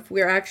 speaking of,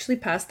 we're actually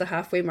past the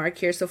halfway mark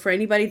here. So, for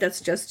anybody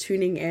that's just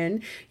tuning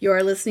in, you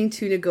are listening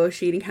to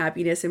Negotiating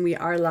Happiness, and we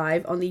are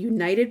live on the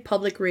United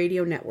Public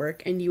Radio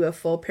Network and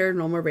UFO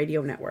Paranormal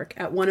Radio Network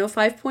at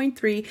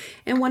 105.3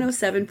 and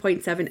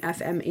 107.7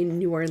 FM in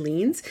New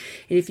Orleans.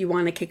 And if you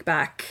want to kick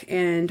back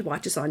and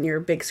watch us on your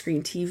big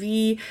screen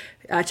TV,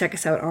 check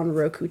us out on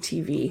Roku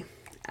TV.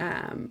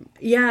 And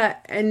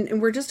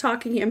we're just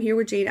talking. I'm here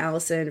with Jane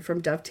Allison from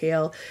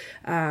Dovetail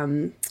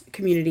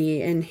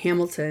community in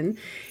Hamilton,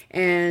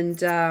 and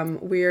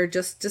we're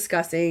just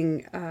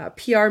discussing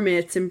PR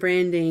myths and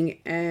branding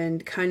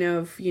and kind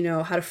of,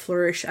 how to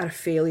flourish out of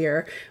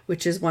failure,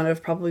 which is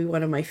probably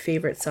one of my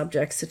favorite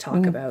subjects to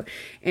talk about.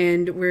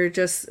 And we've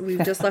just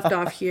left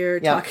off here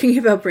talking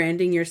about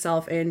branding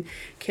yourself, and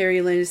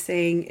Carrie Lynn is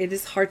saying it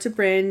is hard to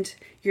brand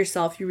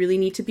yourself. You really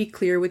need to be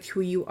clear with who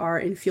you are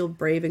and feel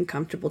brave and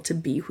comfortable to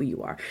be who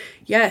you are.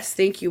 Yes,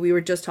 thank you. We were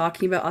just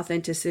talking about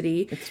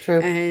authenticity. It's true.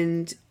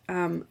 And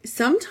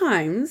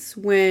sometimes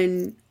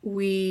when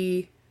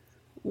we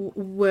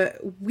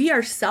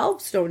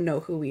ourselves don't know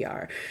who we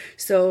are.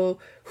 So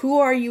who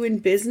are you in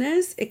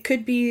business? It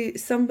could be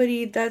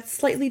somebody that's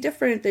slightly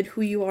different than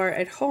who you are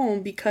at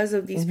home because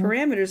of these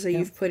parameters that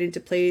you've put into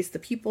place, the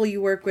people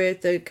you work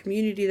with, the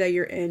community that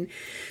you're in.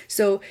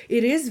 So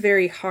it is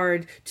very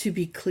hard to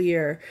be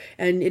clear,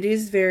 and it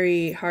is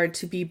very hard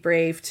to be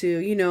brave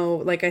to,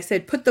 like I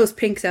said, put those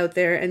pinks out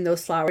there and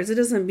those flowers. It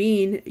doesn't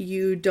mean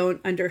you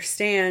don't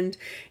understand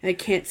and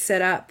can't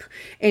set up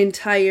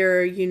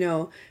entire,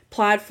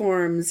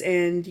 platforms,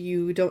 and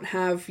you don't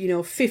have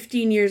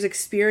 15 years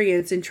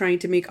experience in trying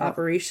to make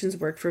operations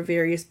work for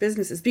various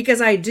businesses,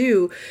 because I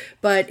do.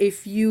 But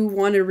if you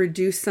want to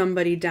reduce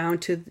somebody down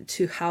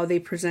to how they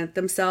present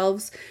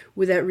themselves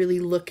without really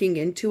looking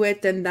into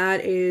it, then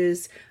that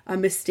is a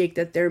mistake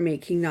that they're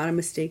making, not a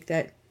mistake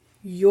that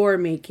you're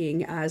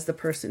making as the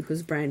person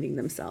who's branding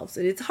themselves.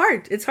 And it's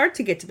hard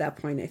to get to that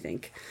point, I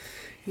think.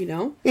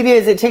 It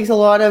is. It takes a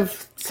lot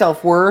of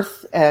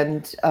self-worth,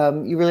 and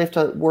you really have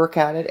to work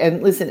at it.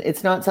 And listen,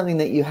 it's not something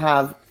that you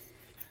have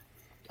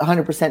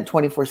 100%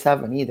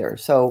 24/7 either.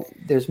 So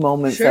there's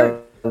moments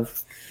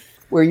of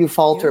where you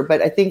falter.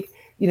 But I think,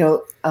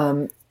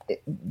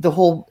 the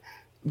whole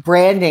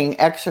branding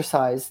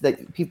exercise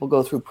that people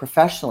go through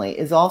professionally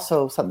is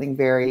also something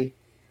very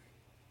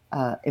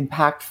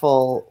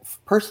impactful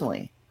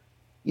personally,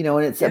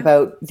 and it's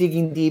about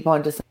digging deep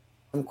onto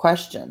some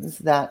questions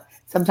that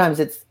sometimes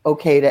it's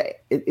okay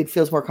it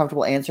feels more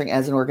comfortable answering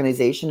as an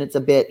organization. It's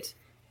a bit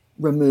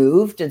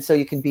removed, and so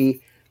you can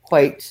be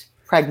quite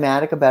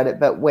pragmatic about it.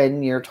 But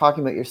when you're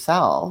talking about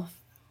yourself,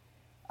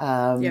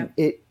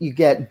 you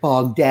get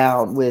bogged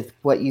down with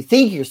what you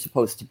think you're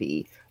supposed to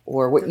be,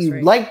 or what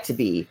you like to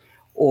be,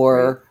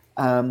 or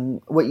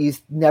what you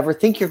never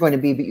think you're going to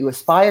be, but you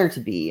aspire to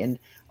be, and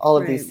all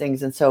of these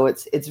things. And so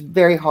it's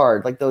very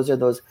hard. Like those are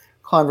those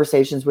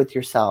conversations with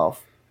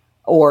yourself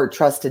or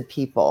trusted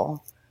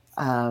people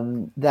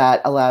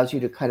that allows you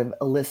to kind of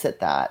elicit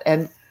that.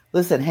 And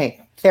listen,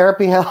 hey,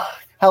 therapy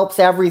helps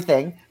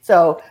everything.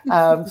 So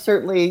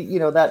certainly,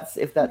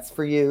 if that's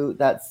for you,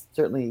 that's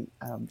certainly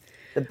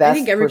the best. I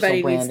think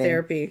everybody needs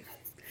therapy.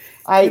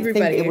 I think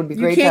it would be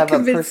great to have a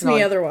person. You can't convince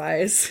me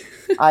otherwise.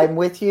 I'm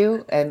with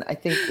you, and I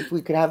think if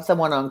we could have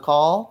someone on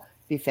call,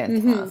 be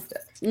fantastic.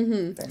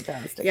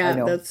 Fantastic.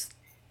 Yeah,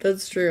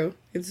 that's true.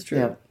 It's true.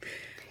 Yeah.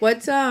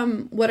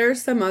 What are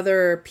some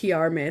other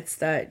PR myths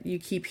that you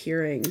keep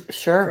hearing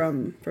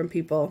from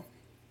people?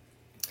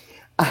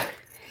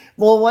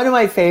 Well, one of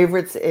my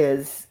favorites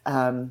is,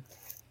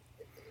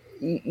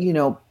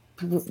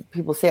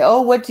 people say,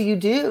 "Oh, what do you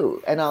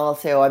do?" And I'll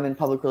say, "Oh, I'm in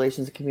public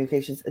relations and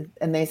communications."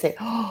 And they say,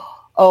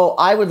 "Oh,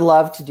 I would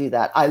love to do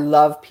that. I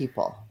love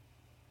people."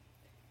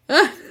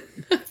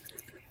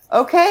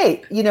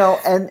 Okay,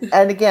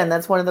 and again,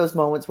 that's one of those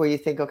moments where you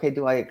think, okay,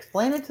 do I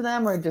explain it to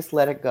them or just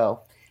let it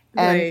go?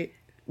 And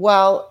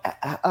while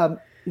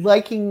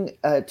liking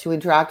to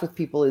interact with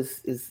people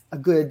is a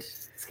good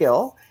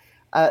skill,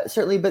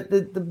 certainly, but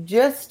the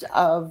gist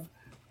of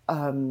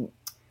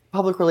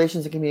public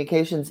relations and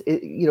communications,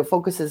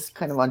 focuses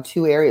kind of on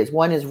two areas.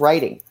 One is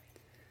writing.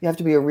 You have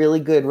to be a really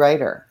good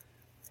writer.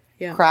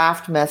 Yeah.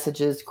 Craft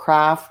messages,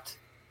 craft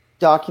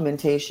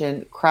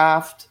documentation,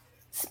 craft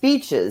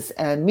speeches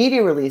and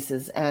media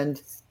releases,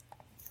 and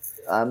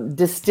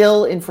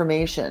distill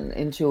information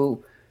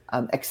into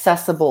an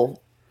accessible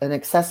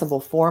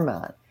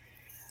format.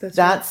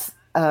 That's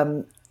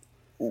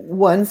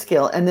one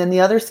skill. And then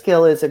the other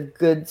skill is a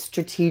good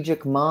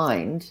strategic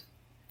mind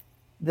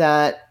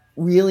that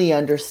really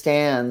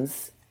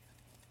understands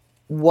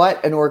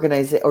what an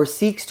organization, or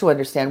seeks to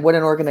understand what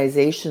an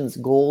organization's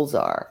goals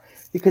are.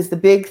 Because the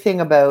big thing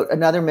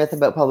another myth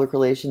about public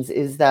relations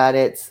is that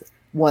it's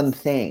one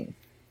thing,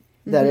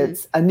 that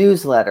it's a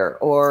newsletter,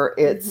 or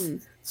it's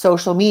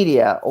social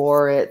media,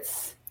 or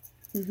it's,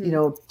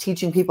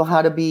 teaching people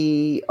how to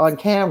be on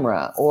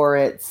camera, or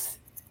it's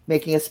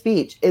making a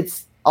speech.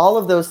 It's all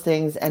of those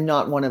things and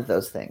not one of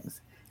those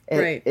things.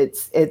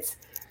 It's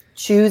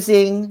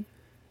choosing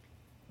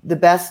the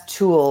best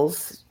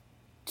tools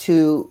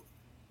to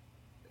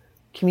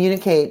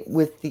communicate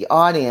with the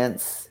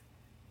audience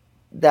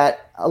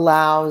that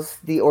allows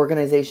the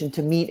organization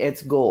to meet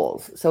its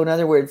goals. So in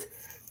other words,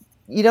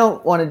 you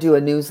don't want to do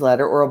a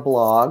newsletter or a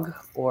blog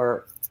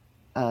or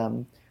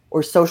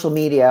social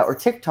media or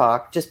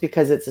TikTok just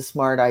because it's a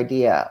smart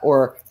idea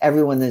or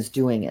everyone is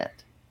doing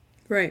it.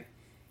 Right.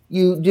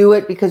 You do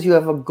it because you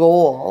have a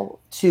goal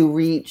to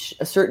reach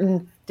a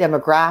certain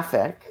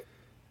demographic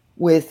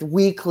with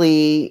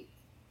weekly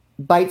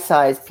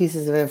bite-sized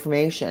pieces of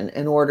information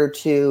in order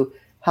to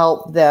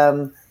help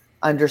them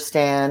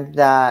understand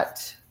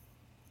that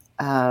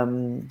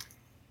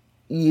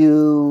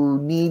you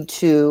need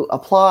to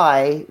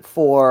apply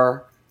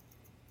for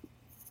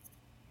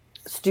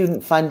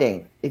student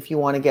funding if you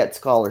want to get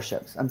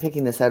scholarships. I'm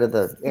picking this out of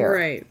the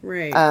air.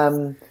 Right.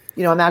 I'm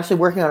actually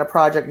working on a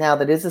project now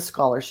that is a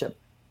scholarship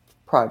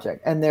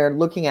project, and they're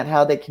looking at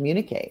how they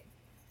communicate.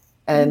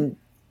 And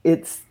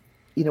it's,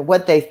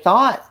 what they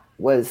thought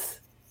was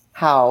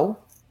how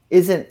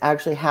isn't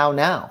actually how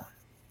now.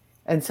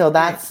 And so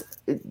that's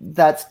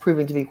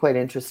proving to be quite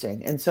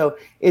interesting. And so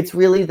it's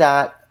really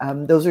that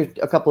those are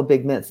a couple of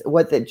big myths,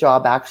 what the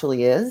job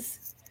actually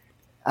is,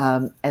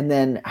 and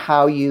then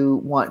how you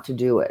want to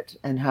do it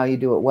and how you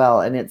do it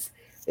well. And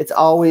it's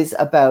always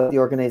about the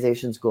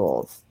organization's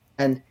goals.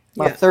 And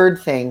my third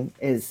thing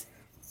is,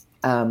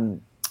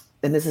 and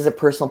this is a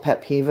personal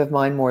pet peeve of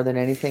mine more than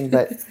anything,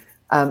 but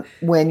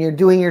when you're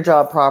doing your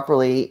job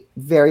properly,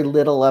 very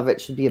little of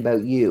it should be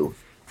about you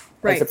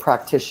as a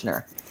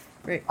practitioner.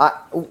 Right.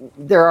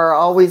 There are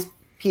always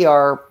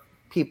PR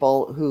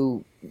people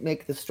who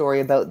make the story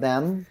about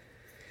them.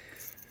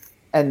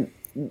 And,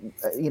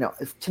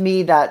 to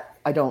me, that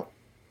I don't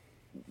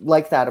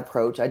like that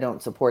approach. I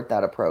don't support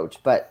that approach.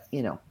 But,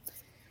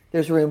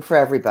 there's room for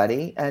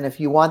everybody. And if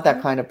you want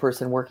that kind of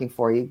person working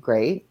for you,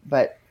 great.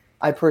 But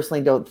I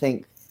personally don't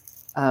think,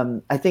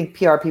 I think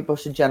PR people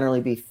should generally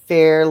be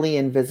fairly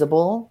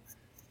invisible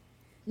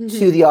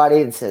to the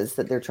audiences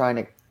that they're trying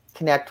to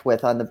connect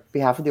with on the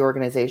behalf of the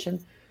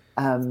organization.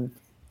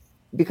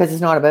 Because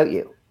it's not about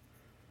you.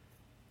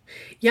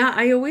 Yeah,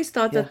 I always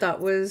thought that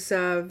was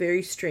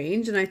very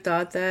strange, and I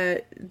thought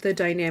that the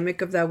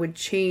dynamic of that would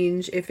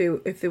change if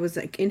it was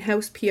like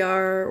in-house PR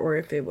or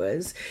if it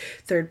was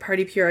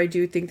third-party PR. I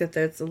do think that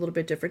that's a little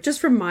bit different,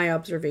 just from my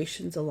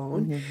observations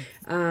alone.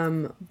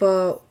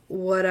 But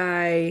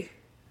I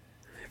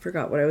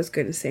forgot what I was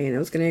going to say, and I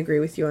was going to agree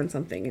with you on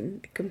something.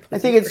 And I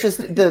think it's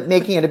just the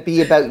making it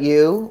be about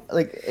you.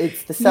 Like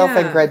it's the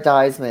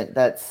self-aggrandizement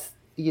that's.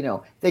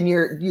 Then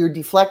you're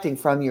deflecting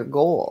from your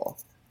goal.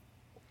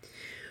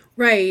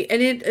 Right.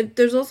 And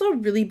there's also a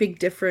really big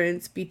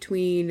difference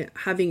between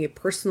having a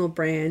personal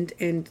brand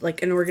and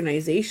like an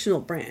organizational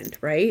brand,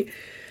 right?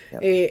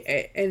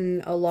 Yep.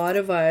 And a lot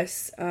of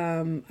us,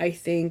 I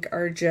think,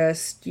 are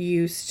just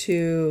used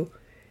to,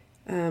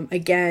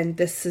 again,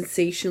 the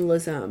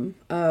sensationalism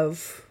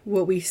of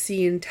what we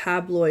see in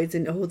tabloids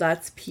and, oh,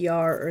 that's PR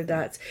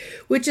or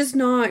which is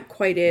not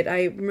quite it.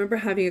 I remember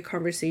having a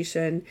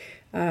conversation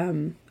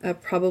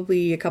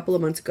probably a couple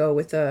of months ago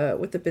with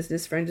a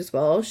business friend as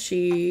well.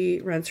 She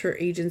runs her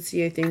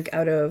agency, I think,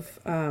 out of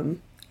I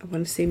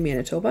want to say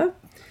Manitoba.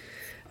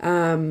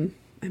 I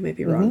might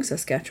be wrong.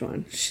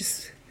 Saskatchewan.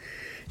 She's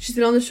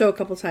been on the show a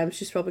couple of times.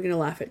 She's probably going to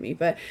laugh at me,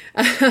 but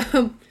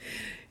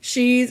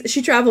she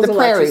travels a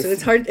lot too, so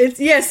it's hard.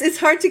 It's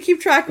hard to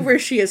keep track of where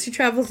she is. She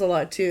travels a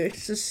lot too.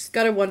 She's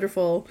got a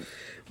wonderful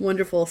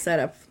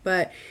setup,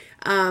 but.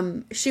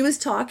 She was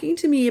talking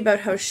to me about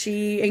how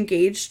she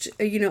engaged,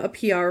 a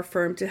PR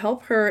firm to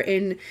help her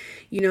in,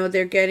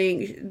 they're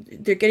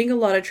getting a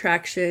lot of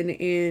traction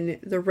in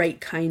the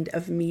right kind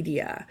of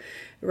media,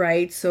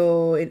 right?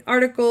 So in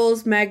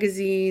articles,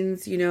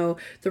 magazines, the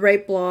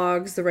right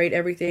blogs, the right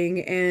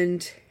everything.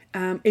 And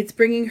it's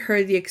bringing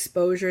her the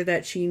exposure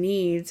that she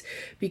needs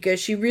because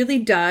she really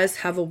does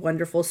have a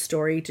wonderful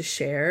story to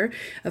share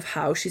of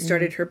how she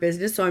started her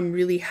business. So I'm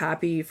really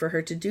happy for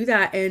her to do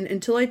that. And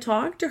until I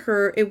talked to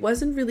her, it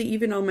wasn't really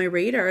even on my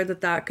radar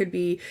that could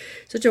be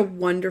such a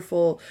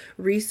wonderful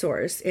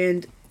resource.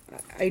 And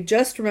I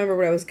just remember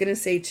what I was going to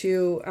say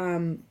too.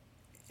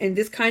 And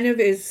this kind of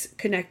is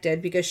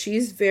connected because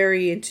she's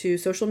very into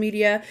social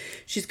media.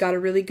 She's got a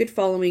really good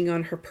following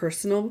on her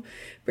personal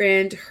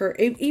brand. Her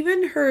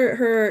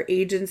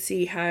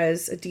agency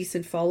has a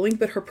decent following,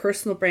 but her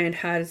personal brand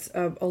has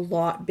a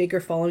lot bigger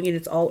following, and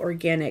it's all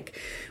organic,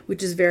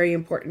 which is very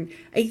important.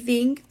 I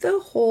think the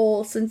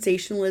whole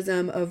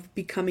sensationalism of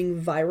becoming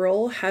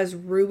viral has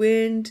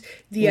ruined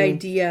the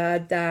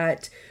idea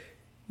that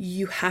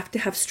you have to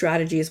have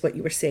strategy, is what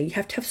you were saying. You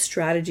have to have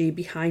strategy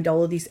behind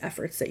all of these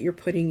efforts that you're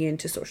putting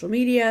into social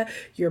media,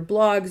 your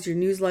blogs, your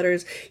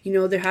newsletters.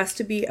 There has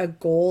to be a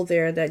goal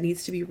there that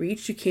needs to be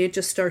reached. You can't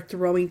just start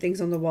throwing things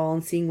on the wall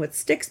and seeing what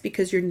sticks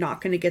because you're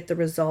not going to get the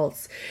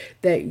results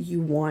that you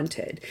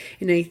wanted.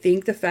 And I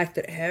think the fact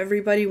that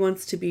everybody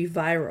wants to be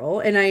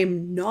viral, and I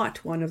am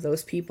not one of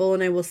those people,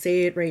 and I will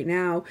say it right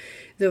now,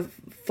 the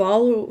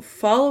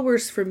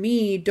followers for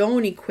me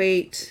don't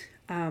equate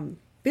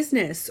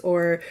business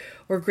or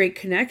great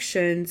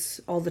connections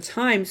all the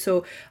time.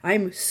 So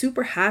I'm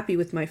super happy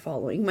with my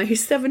following, my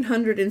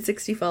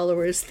 760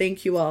 followers.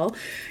 Thank you all.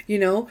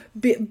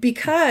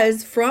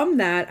 Because from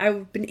that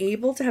I've been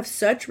able to have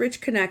such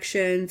rich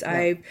connections.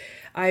 Yeah.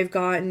 I've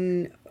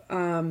gotten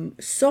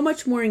so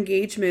much more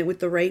engagement with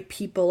the right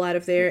people out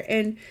of there.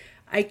 And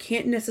I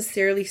can't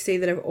necessarily say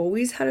that I've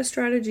always had a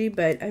strategy,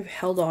 but I've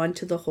held on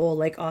to the whole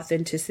like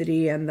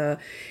authenticity and the,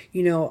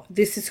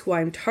 this is who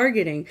I'm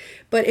targeting.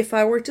 But if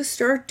I were to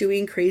start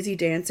doing crazy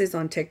dances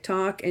on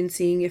TikTok and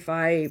seeing if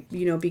I,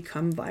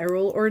 become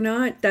viral or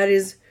not, that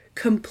is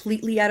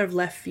completely out of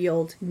left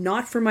field,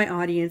 not for my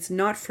audience,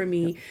 not for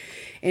me.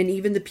 And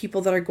even the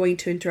people that are going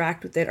to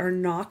interact with it are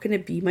not going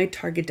to be my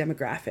target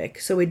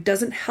demographic. So it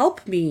doesn't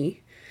help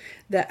me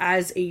that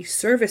as a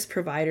service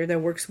provider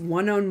that works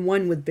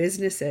one-on-one with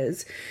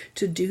businesses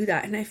to do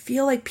that. And I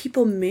feel like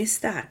people miss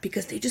that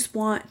because they just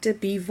want to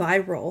be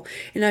viral.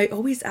 And I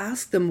always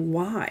ask them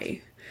why.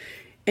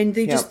 And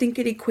they just think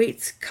it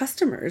equates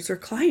customers or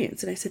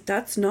clients. And I said,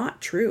 that's not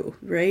true,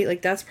 right?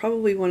 Like that's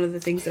probably one of the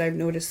things that I've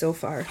noticed so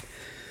far.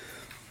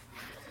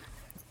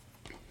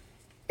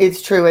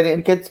 It's true. And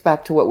it gets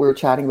back to what we were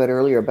chatting about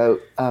earlier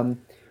about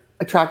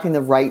attracting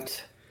the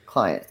right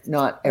client,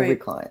 not every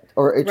client,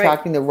 or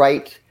attracting the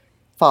right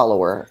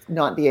follower,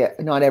 not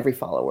every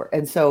follower.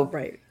 And so,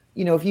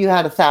 if you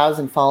had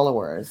 1,000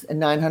 followers and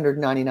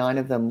 999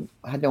 of them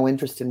had no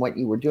interest in what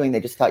you were doing,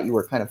 they just thought you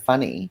were kind of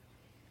funny.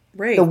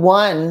 Right. The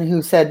one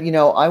who said,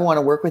 I want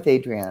to work with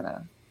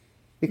Adriana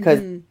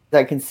because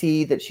I can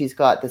see that she's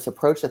got this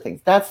approach to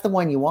things. That's the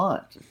one you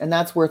want. And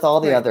that's worth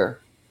all the other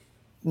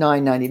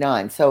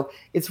 999. So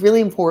it's really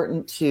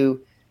important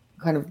to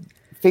kind of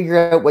figure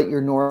out what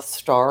your North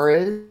Star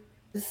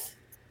is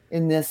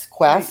in this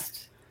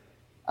quest.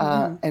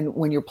 And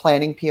when you're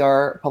planning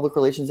PR, public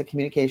relations and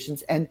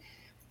communications, and,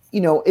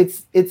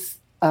 it's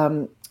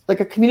like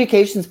a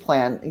communications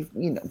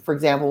plan, for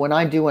example, when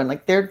I do one,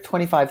 like they're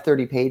 25,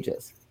 30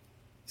 pages.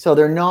 So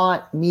they're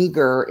not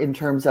meager in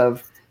terms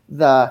of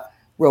the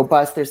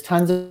robust, there's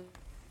tons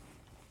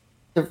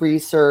of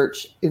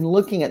research in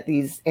looking at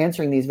these,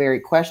 answering these very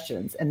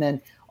questions, and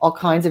then all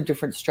kinds of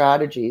different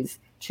strategies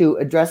to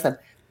address them.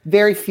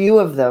 Very few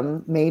of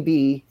them may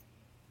be,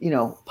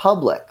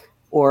 public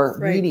or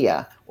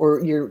media or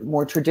your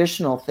more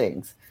traditional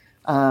things.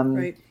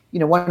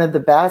 One of the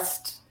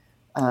best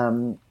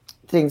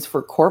things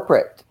for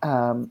corporate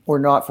or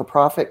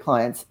not-for-profit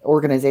clients,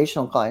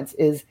 organizational clients,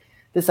 is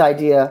this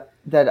idea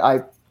that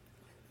I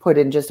put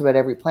in just about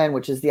every plan,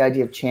 which is the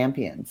idea of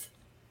champions.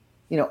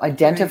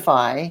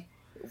 Identify,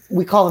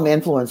 we call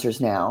them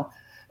influencers now,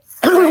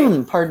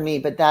 pardon me,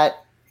 but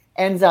that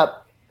ends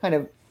up kind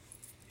of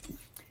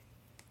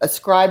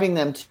ascribing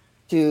them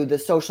to the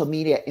social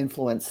media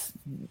influence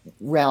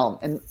realm.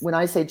 And when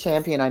I say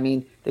champion, I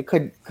mean they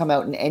could come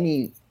out in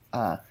any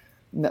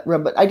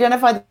room, but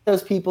identify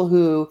those people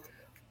who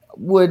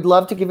would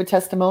love to give a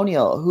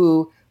testimonial,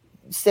 who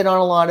sit on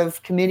a lot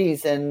of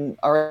committees and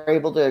are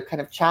able to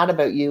kind of chat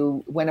about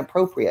you when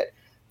appropriate.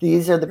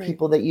 These are the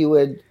people that you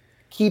would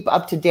keep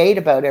up to date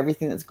about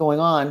everything that's going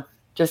on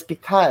just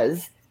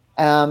because.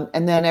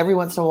 And then every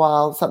once in a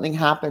while, something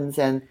happens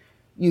and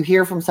you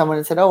hear from someone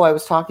and said, oh, I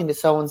was talking to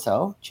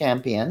so-and-so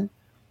champion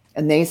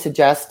and they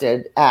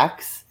suggested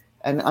X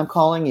and I'm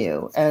calling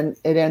you. And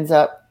it ends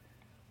up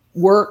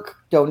work,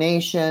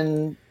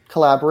 donation,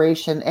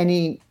 collaboration,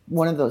 any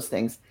one of those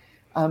things.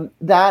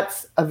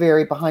 That's a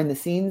very behind the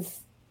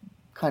scenes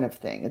kind of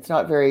thing. It's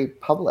not very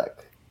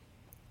public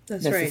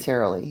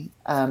necessarily.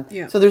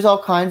 So there's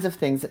all kinds of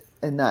things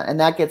in that. And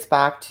that gets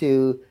back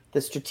to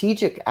the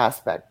strategic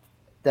aspect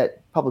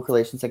that public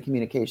relations and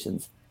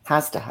communications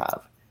has to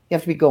have. You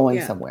have to be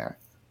going somewhere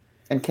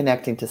and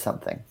connecting to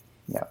something.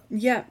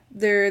 Yeah.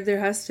 There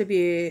has to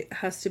be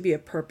a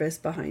purpose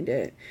behind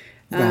it.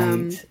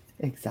 Right.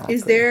 Exactly.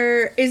 Is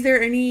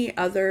there any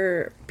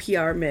other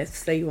PR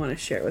myths that you want to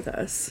share with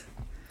us?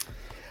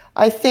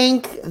 I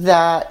think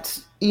that,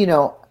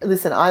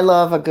 listen, I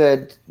love a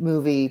good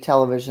movie,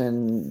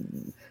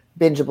 television,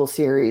 bingeable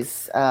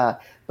series.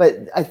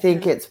 But I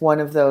think it's one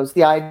of those,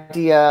 the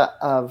idea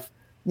of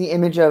the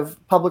image of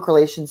public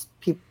relations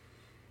people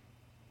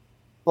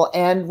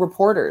and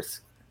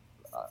reporters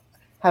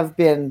have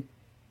been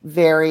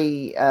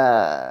very,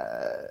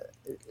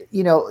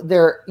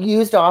 they're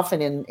used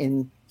often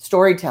in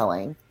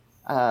storytelling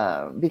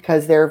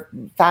because they're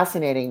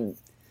fascinating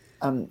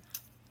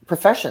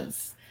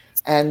professions.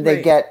 And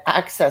they get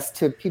access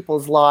to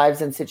people's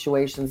lives and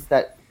situations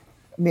that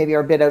maybe are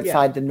a bit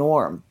outside the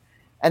norm.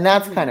 And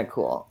that's kind of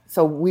cool.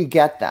 So we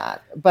get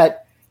that.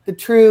 But the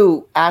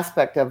true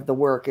aspect of the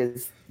work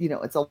is,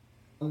 it's a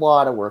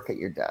lot of work at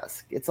your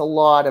desk. It's a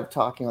lot of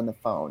talking on the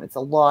phone. It's a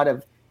lot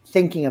of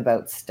thinking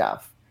about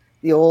stuff.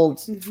 The old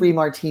 3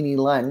 martini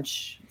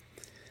lunch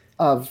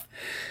of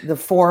the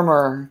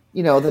former,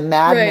 the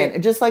Mad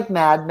Men, just like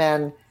Mad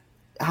Men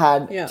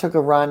took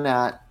a run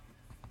at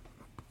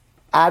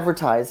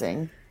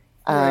advertising,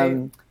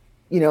 there,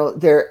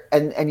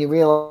 and you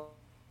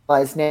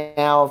realize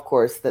now, of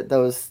course, that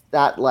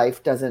that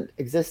life doesn't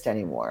exist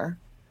anymore.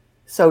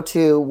 so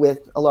too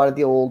with a lot of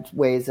the old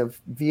ways of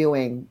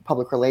viewing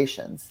public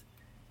relations,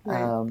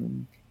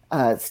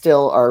 Right.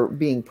 still are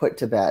being put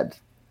to bed.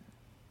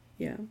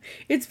 Yeah.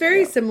 It's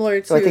very Yeah.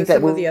 similar So I to think that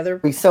some of the other.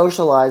 we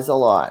socialize a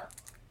lot.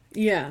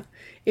 Yeah,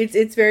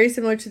 it's very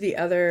similar to the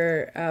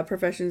other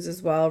professions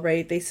as well,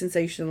 right? They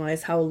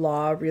sensationalize how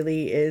law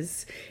really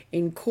is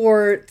in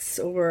courts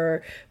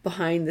or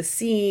behind the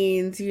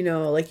scenes.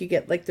 Like you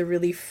get like the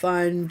really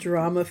fun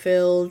drama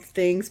filled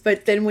things,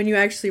 but then when you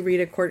actually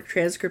read a court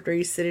transcript or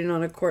you sit in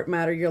on a court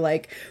matter, you're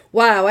like,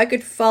 wow, I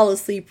could fall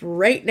asleep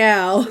right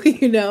now.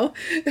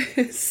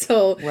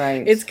 So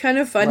Right. it's kind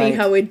of funny Right.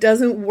 how it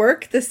doesn't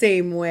work the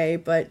same way,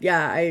 but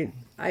yeah,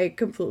 I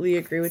completely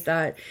agree with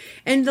that.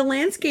 And the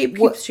landscape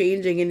keeps What?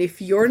 changing. And if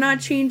you're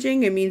not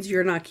changing, it means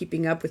you're not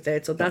keeping up with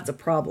it. So that's a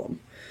problem.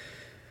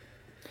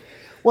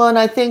 Well, and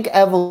I think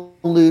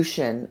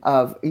evolution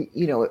of,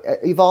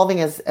 evolving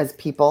as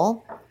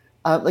people,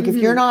 like if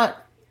you're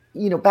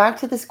Mm-hmm. not, back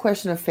to this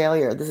question of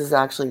failure, this is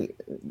actually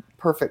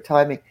perfect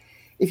timing.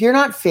 If you're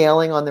not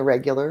failing on the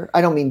regular,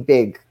 I don't mean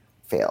big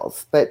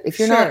fails, but if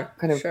you're Sure, not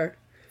kind of sure.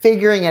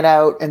 figuring it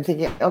out and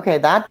thinking, okay,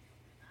 that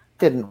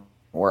didn't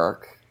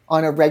work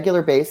on a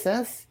regular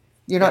basis,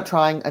 you're Yeah. not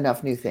trying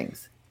enough new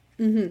things.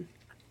 Mm-hmm.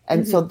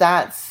 And so Mm-hmm.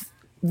 that's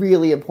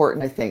really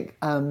important, I think.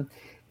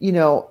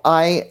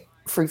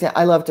 For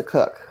example, I love to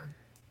cook.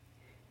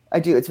 I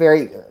do. It's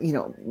very,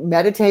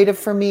 meditative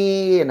for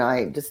me. And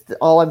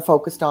all I'm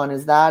focused on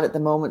is that at the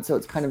moment. So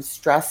it's kind of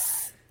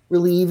stress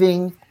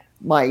relieving.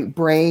 My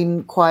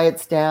brain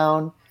quiets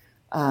down.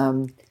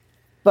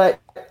 But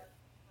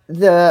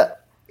the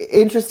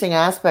interesting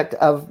aspect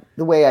of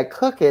the way I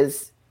cook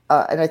is,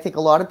 and I think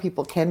a lot of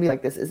people can be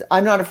like this, is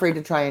I'm not afraid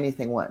to try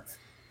anything once.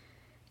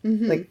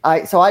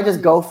 Mm-hmm. So I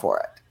just go for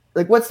it.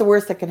 Like, what's the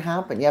worst that can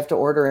happen? You have to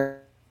order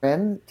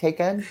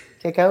take out.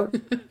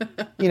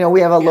 We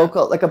have a Yeah.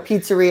 local, like a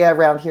pizzeria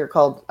around here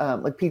called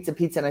like Pizza,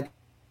 and I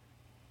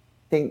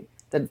think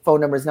the phone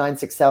number is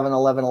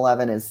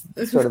 967-1111 is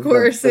sort Of of the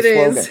course it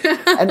slogan. is.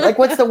 And like,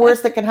 what's the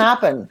worst that can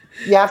happen?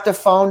 You have to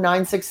phone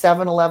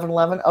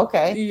 967-1111.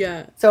 Okay.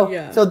 Yeah. So,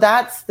 Yeah. so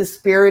that's the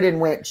spirit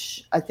in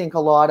which I think a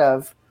lot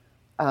of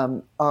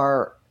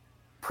our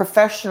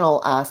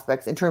professional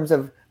aspects in terms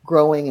of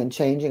growing and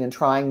changing and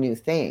trying new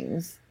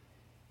things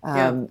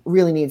Yeah.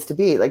 really needs to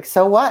be like,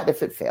 so what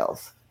if it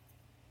fails?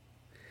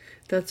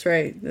 That's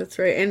right. That's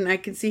right. And I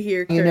can see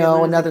here Carrie Lynn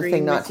is Another thing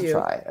agreeing not with to you.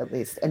 try, at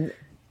least. And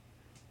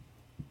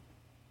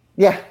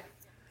yeah,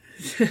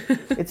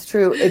 it's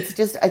true. It's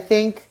just, I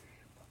think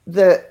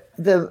the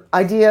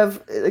idea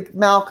of like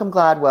Malcolm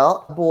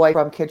Gladwell, a boy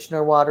from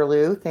Kitchener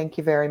Waterloo, thank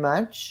you very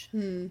much,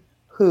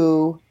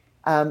 who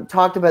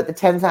talked about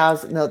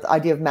the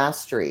idea of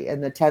mastery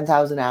and the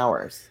 10,000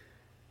 hours.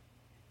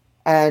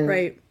 And,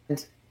 Right.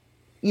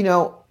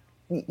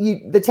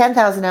 the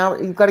 10,000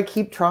 hours, you've got to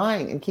keep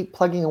trying and keep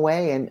plugging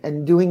away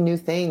and doing new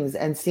things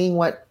and seeing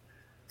what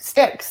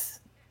sticks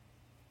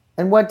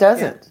and what Yeah.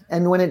 doesn't.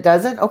 And when it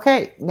doesn't,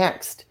 okay,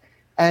 next.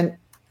 And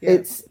Yeah.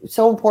 it's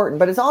so important,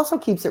 but it also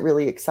keeps it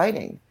really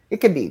exciting.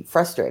 It can be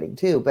frustrating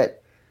too,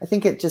 but I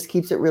think it just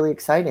keeps it really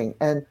exciting.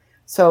 And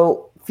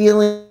so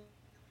feeling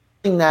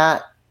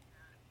that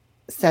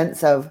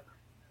sense of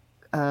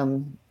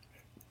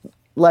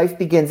life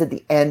begins at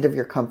the end of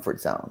your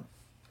comfort zone.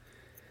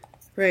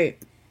 Right.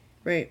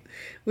 Right.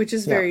 Which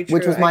is Yeah. very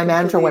Which true. was I my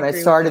mantra completely when I agree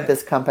with started that.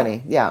 this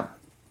company. Yeah.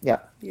 Yeah.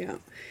 Yeah.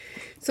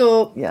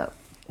 So Yeah.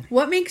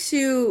 what makes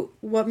you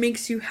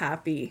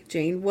happy,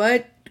 Jane?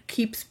 What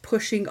keeps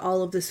pushing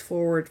all of this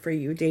forward for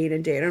you day in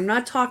and day out? I'm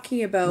not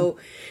talking about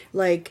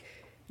like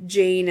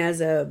Jane as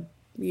a,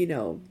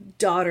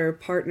 daughter,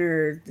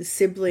 partner,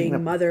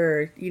 sibling,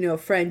 mother,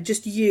 friend,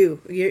 just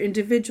you, your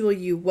individual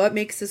you. What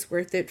makes this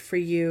worth it for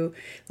you?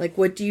 Like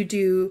what do you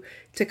do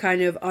to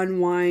kind of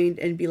unwind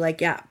and be like,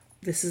 yeah,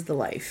 this is the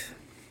life?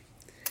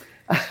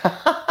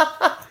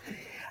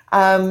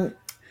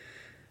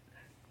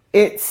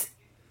 It's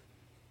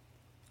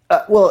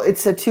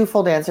it's a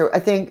twofold answer. I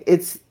think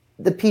it's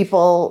the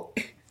people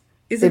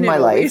Isn't in it my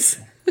life.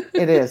 always?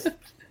 It is.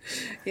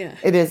 Yeah.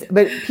 It is.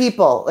 But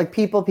people, like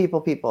people,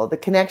 the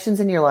connections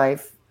in your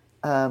life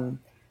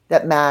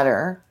that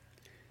matter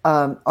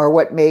are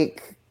what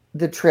make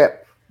the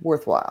trip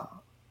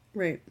worthwhile.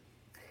 Right.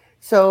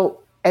 So,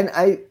 and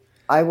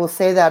I will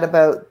say that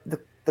about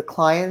the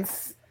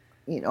clients,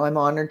 I'm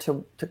honored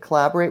to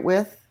collaborate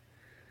with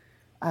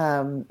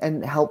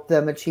and help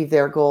them achieve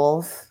their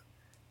goals.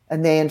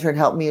 And they in turn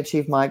help me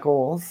achieve my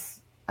goals.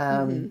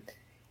 And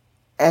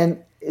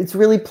it's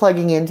really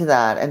plugging into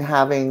that and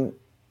having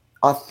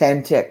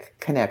authentic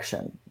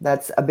connection.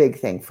 That's a big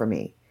thing for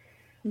me.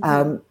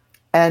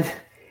 And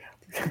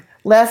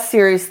less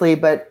seriously,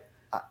 but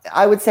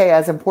I would say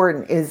as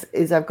important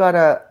is I've got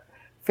a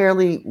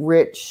fairly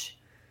rich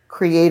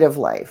creative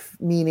life,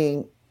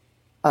 meaning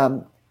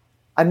I'm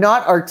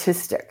not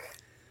artistic,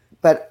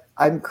 but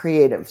I'm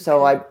creative.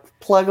 So Okay. I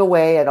plug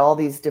away at all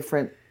these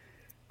different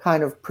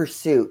kind of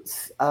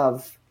pursuits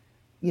of,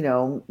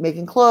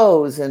 making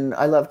clothes, and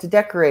I love to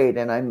decorate,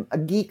 and I'm a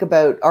geek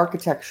about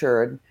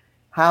architecture and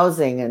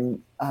housing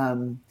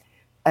and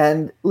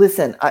And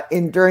listen,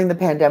 during the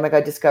pandemic,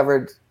 I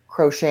discovered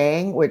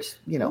crocheting, which,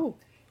 Oh,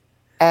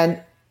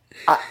 and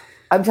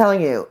I'm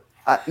telling you,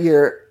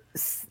 you're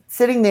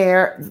sitting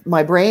there,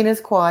 my brain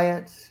is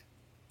quiet,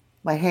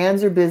 my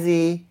hands are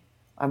busy,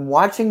 I'm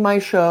watching my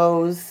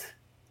shows,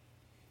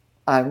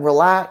 I'm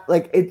relaxed,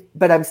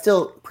 but I'm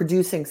still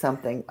producing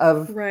something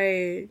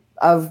right.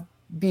 of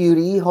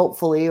beauty,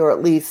 hopefully, or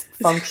at least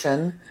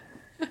function.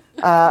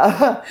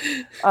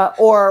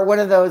 Or one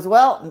of those,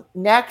 well,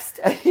 next,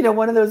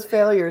 one of those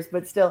failures,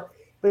 but still.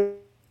 But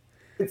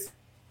it's,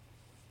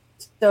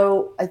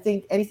 so I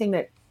think anything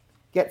that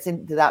gets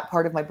into that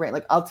part of my brain,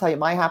 like I'll tell you,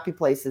 my happy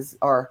places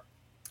are,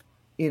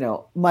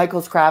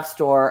 Michael's craft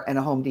store and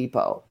a Home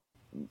Depot.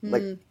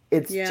 Like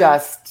it's Yeah.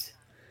 just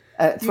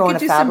You throwing could a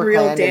do some fabric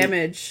real land and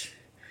damage.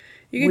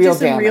 You could do real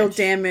some real damage.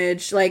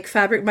 damage, like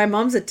fabric. My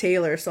mom's a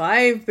tailor, so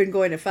I've been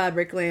going to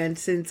Fabric Land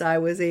since I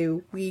was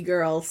a wee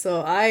girl.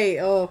 So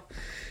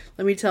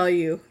let me tell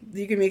you,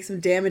 you can make some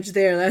damage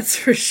there. That's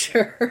for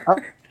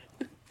sure.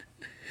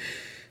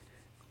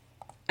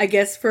 I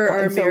guess for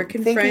our And so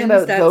American thinking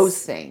friends, about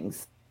those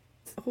things,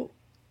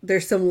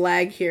 there's some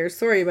lag here.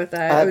 Sorry about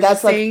that. I was that's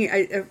just like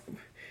saying.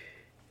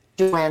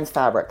 Joanne's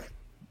fabric.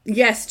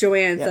 Yes,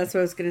 Joanne's. Yeah. That's what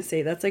I was gonna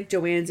say. That's like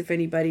Joanne's. If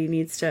anybody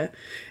needs to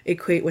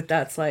equate what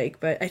that's like,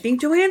 but I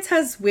think Joanne's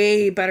has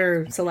way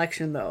better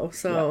selection though.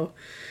 So,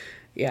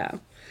 yeah.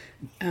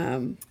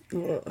 Well,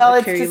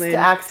 it's Carrie just Lynn.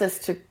 access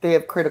to, they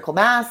have critical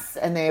mass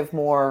and they have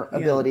more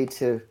ability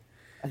to,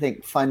 I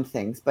think, fund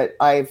things. But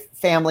I have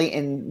family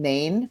in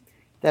Maine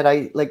that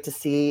I like to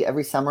see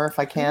every summer if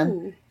I can.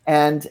 Ooh.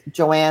 And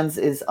Joanne's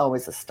is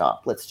always a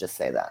stop. Let's just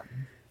say that.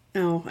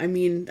 Oh, I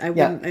mean, I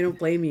wouldn't. I don't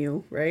blame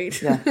you, right?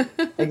 Yeah,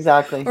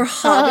 exactly. Or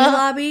Hobby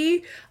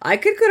Lobby. I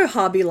could go to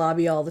Hobby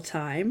Lobby all the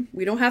time.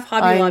 We don't have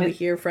Hobby Lobby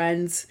here,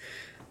 friends.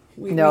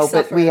 We but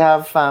suffer. we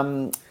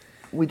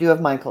do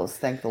have Michael's.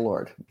 Thank the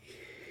Lord.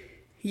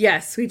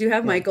 Yes, we do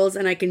have Michael's,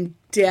 and I can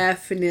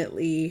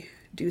definitely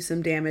do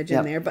some damage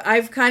in there. But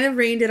I've kind of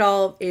reined it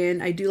all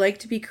in. I do like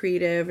to be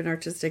creative and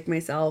artistic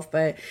myself,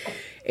 but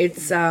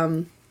it's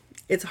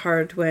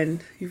hard when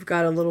you've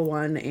got a little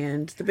one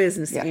and the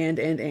business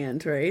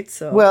and right.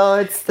 So well,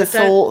 it's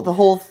the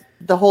whole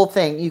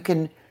thing. You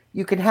can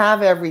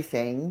have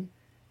everything,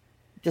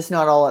 just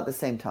not all at the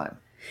same time.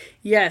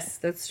 Yes,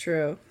 that's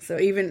true. So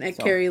even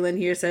Carrie Lynn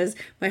here says,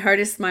 my heart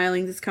is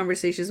smiling. This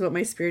conversation is what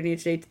my spirit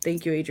needs today.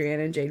 Thank you,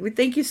 Adriana and Jade. Well,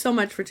 thank you so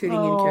much for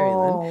tuning in, Carrie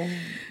Lynn.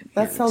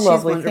 That's so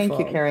lovely. Wonderful. Thank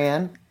you, Carrie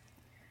Ann.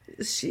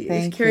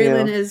 Carrie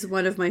Lynn is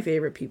one of my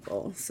favorite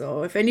people.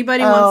 So if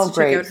anybody wants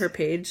to check out her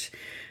page,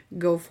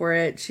 go for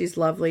it. She's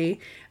lovely.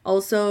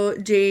 Also,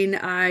 Jane,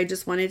 I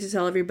just wanted to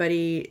tell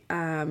everybody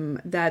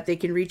that they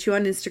can reach you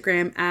on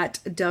Instagram at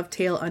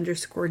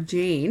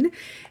Dovetail_Jane.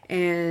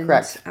 And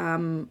correct.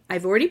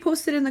 I've already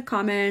posted in the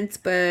comments,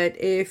 but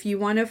if you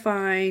want to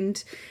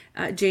find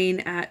Jane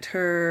at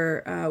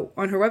her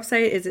on her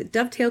website, is it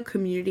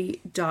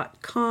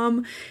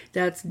dovetailcommunity.com.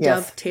 That's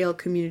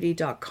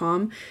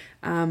dovetailcommunity.com.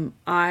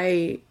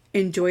 I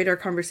enjoyed our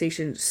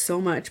conversation so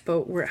much,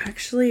 but we're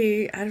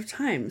actually out of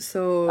time.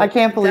 So I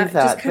can't believe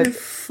that just kind of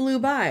flew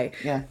by.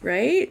 Yeah.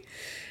 Right?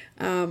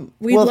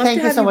 We'd well, love thank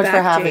to you have so you much back,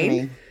 for having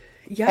Jane. me.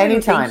 Yeah,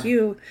 anytime. No, thank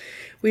you.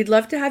 We'd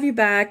love to have you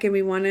back, and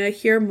we want to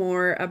hear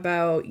more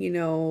about,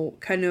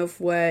 kind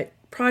of what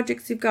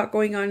projects you've got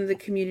going on in the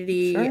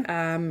community, Sure.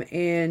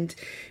 And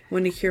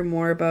want to hear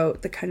more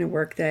about the kind of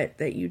work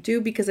that you do,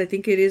 because I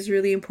think it is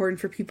really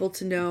important for people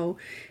to know,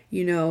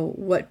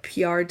 what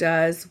PR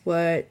does,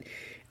 what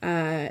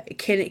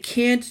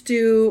can't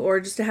do, or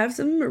just to have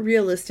some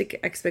realistic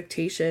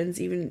expectations,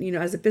 even,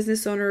 as a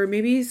business owner, or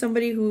maybe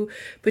somebody who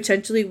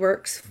potentially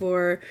works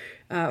for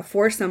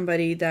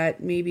somebody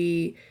that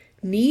maybe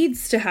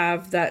needs to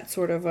have that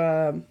sort of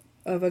a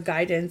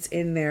guidance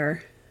in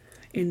their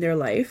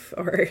life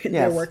or in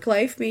their work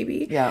life,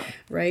 maybe. Yeah.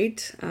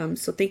 Right.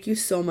 So thank you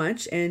so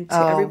much. And to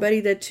everybody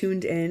that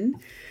tuned in,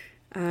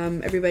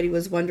 everybody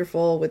was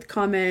wonderful with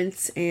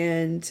comments,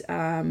 and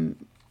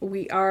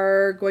we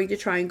are going to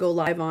try and go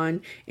live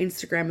on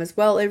Instagram as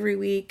well every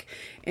week.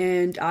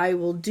 And I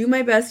will do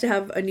my best to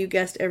have a new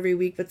guest every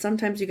week, but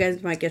sometimes you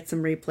guys might get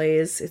some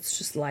replays. It's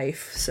just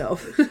life. So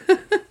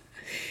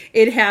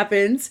it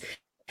happens.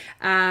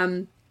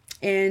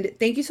 And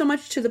thank you so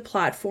much to the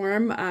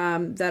platform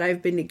that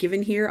I've been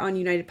given here on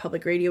United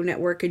Public Radio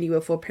Network and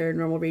UFO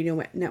Paranormal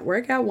Radio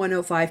Network at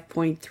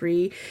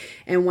 105.3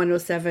 and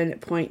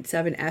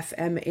 107.7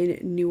 FM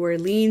in New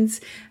Orleans.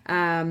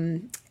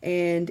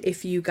 And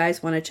if you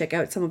guys want to check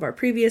out some of our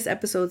previous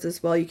episodes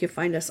as well, you can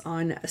find us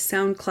on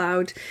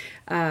SoundCloud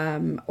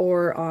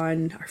or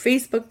on our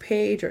Facebook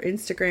page or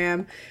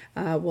Instagram.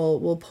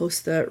 We'll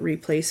post the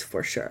replays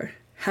for sure.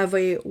 Have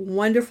a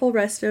wonderful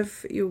rest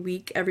of your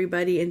week,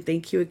 everybody, and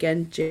thank you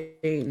again,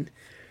 Jane.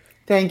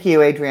 Thank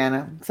you,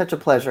 Adriana. Such a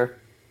pleasure.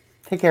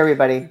 Take care,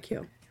 everybody. Thank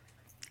you.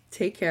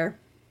 Take care.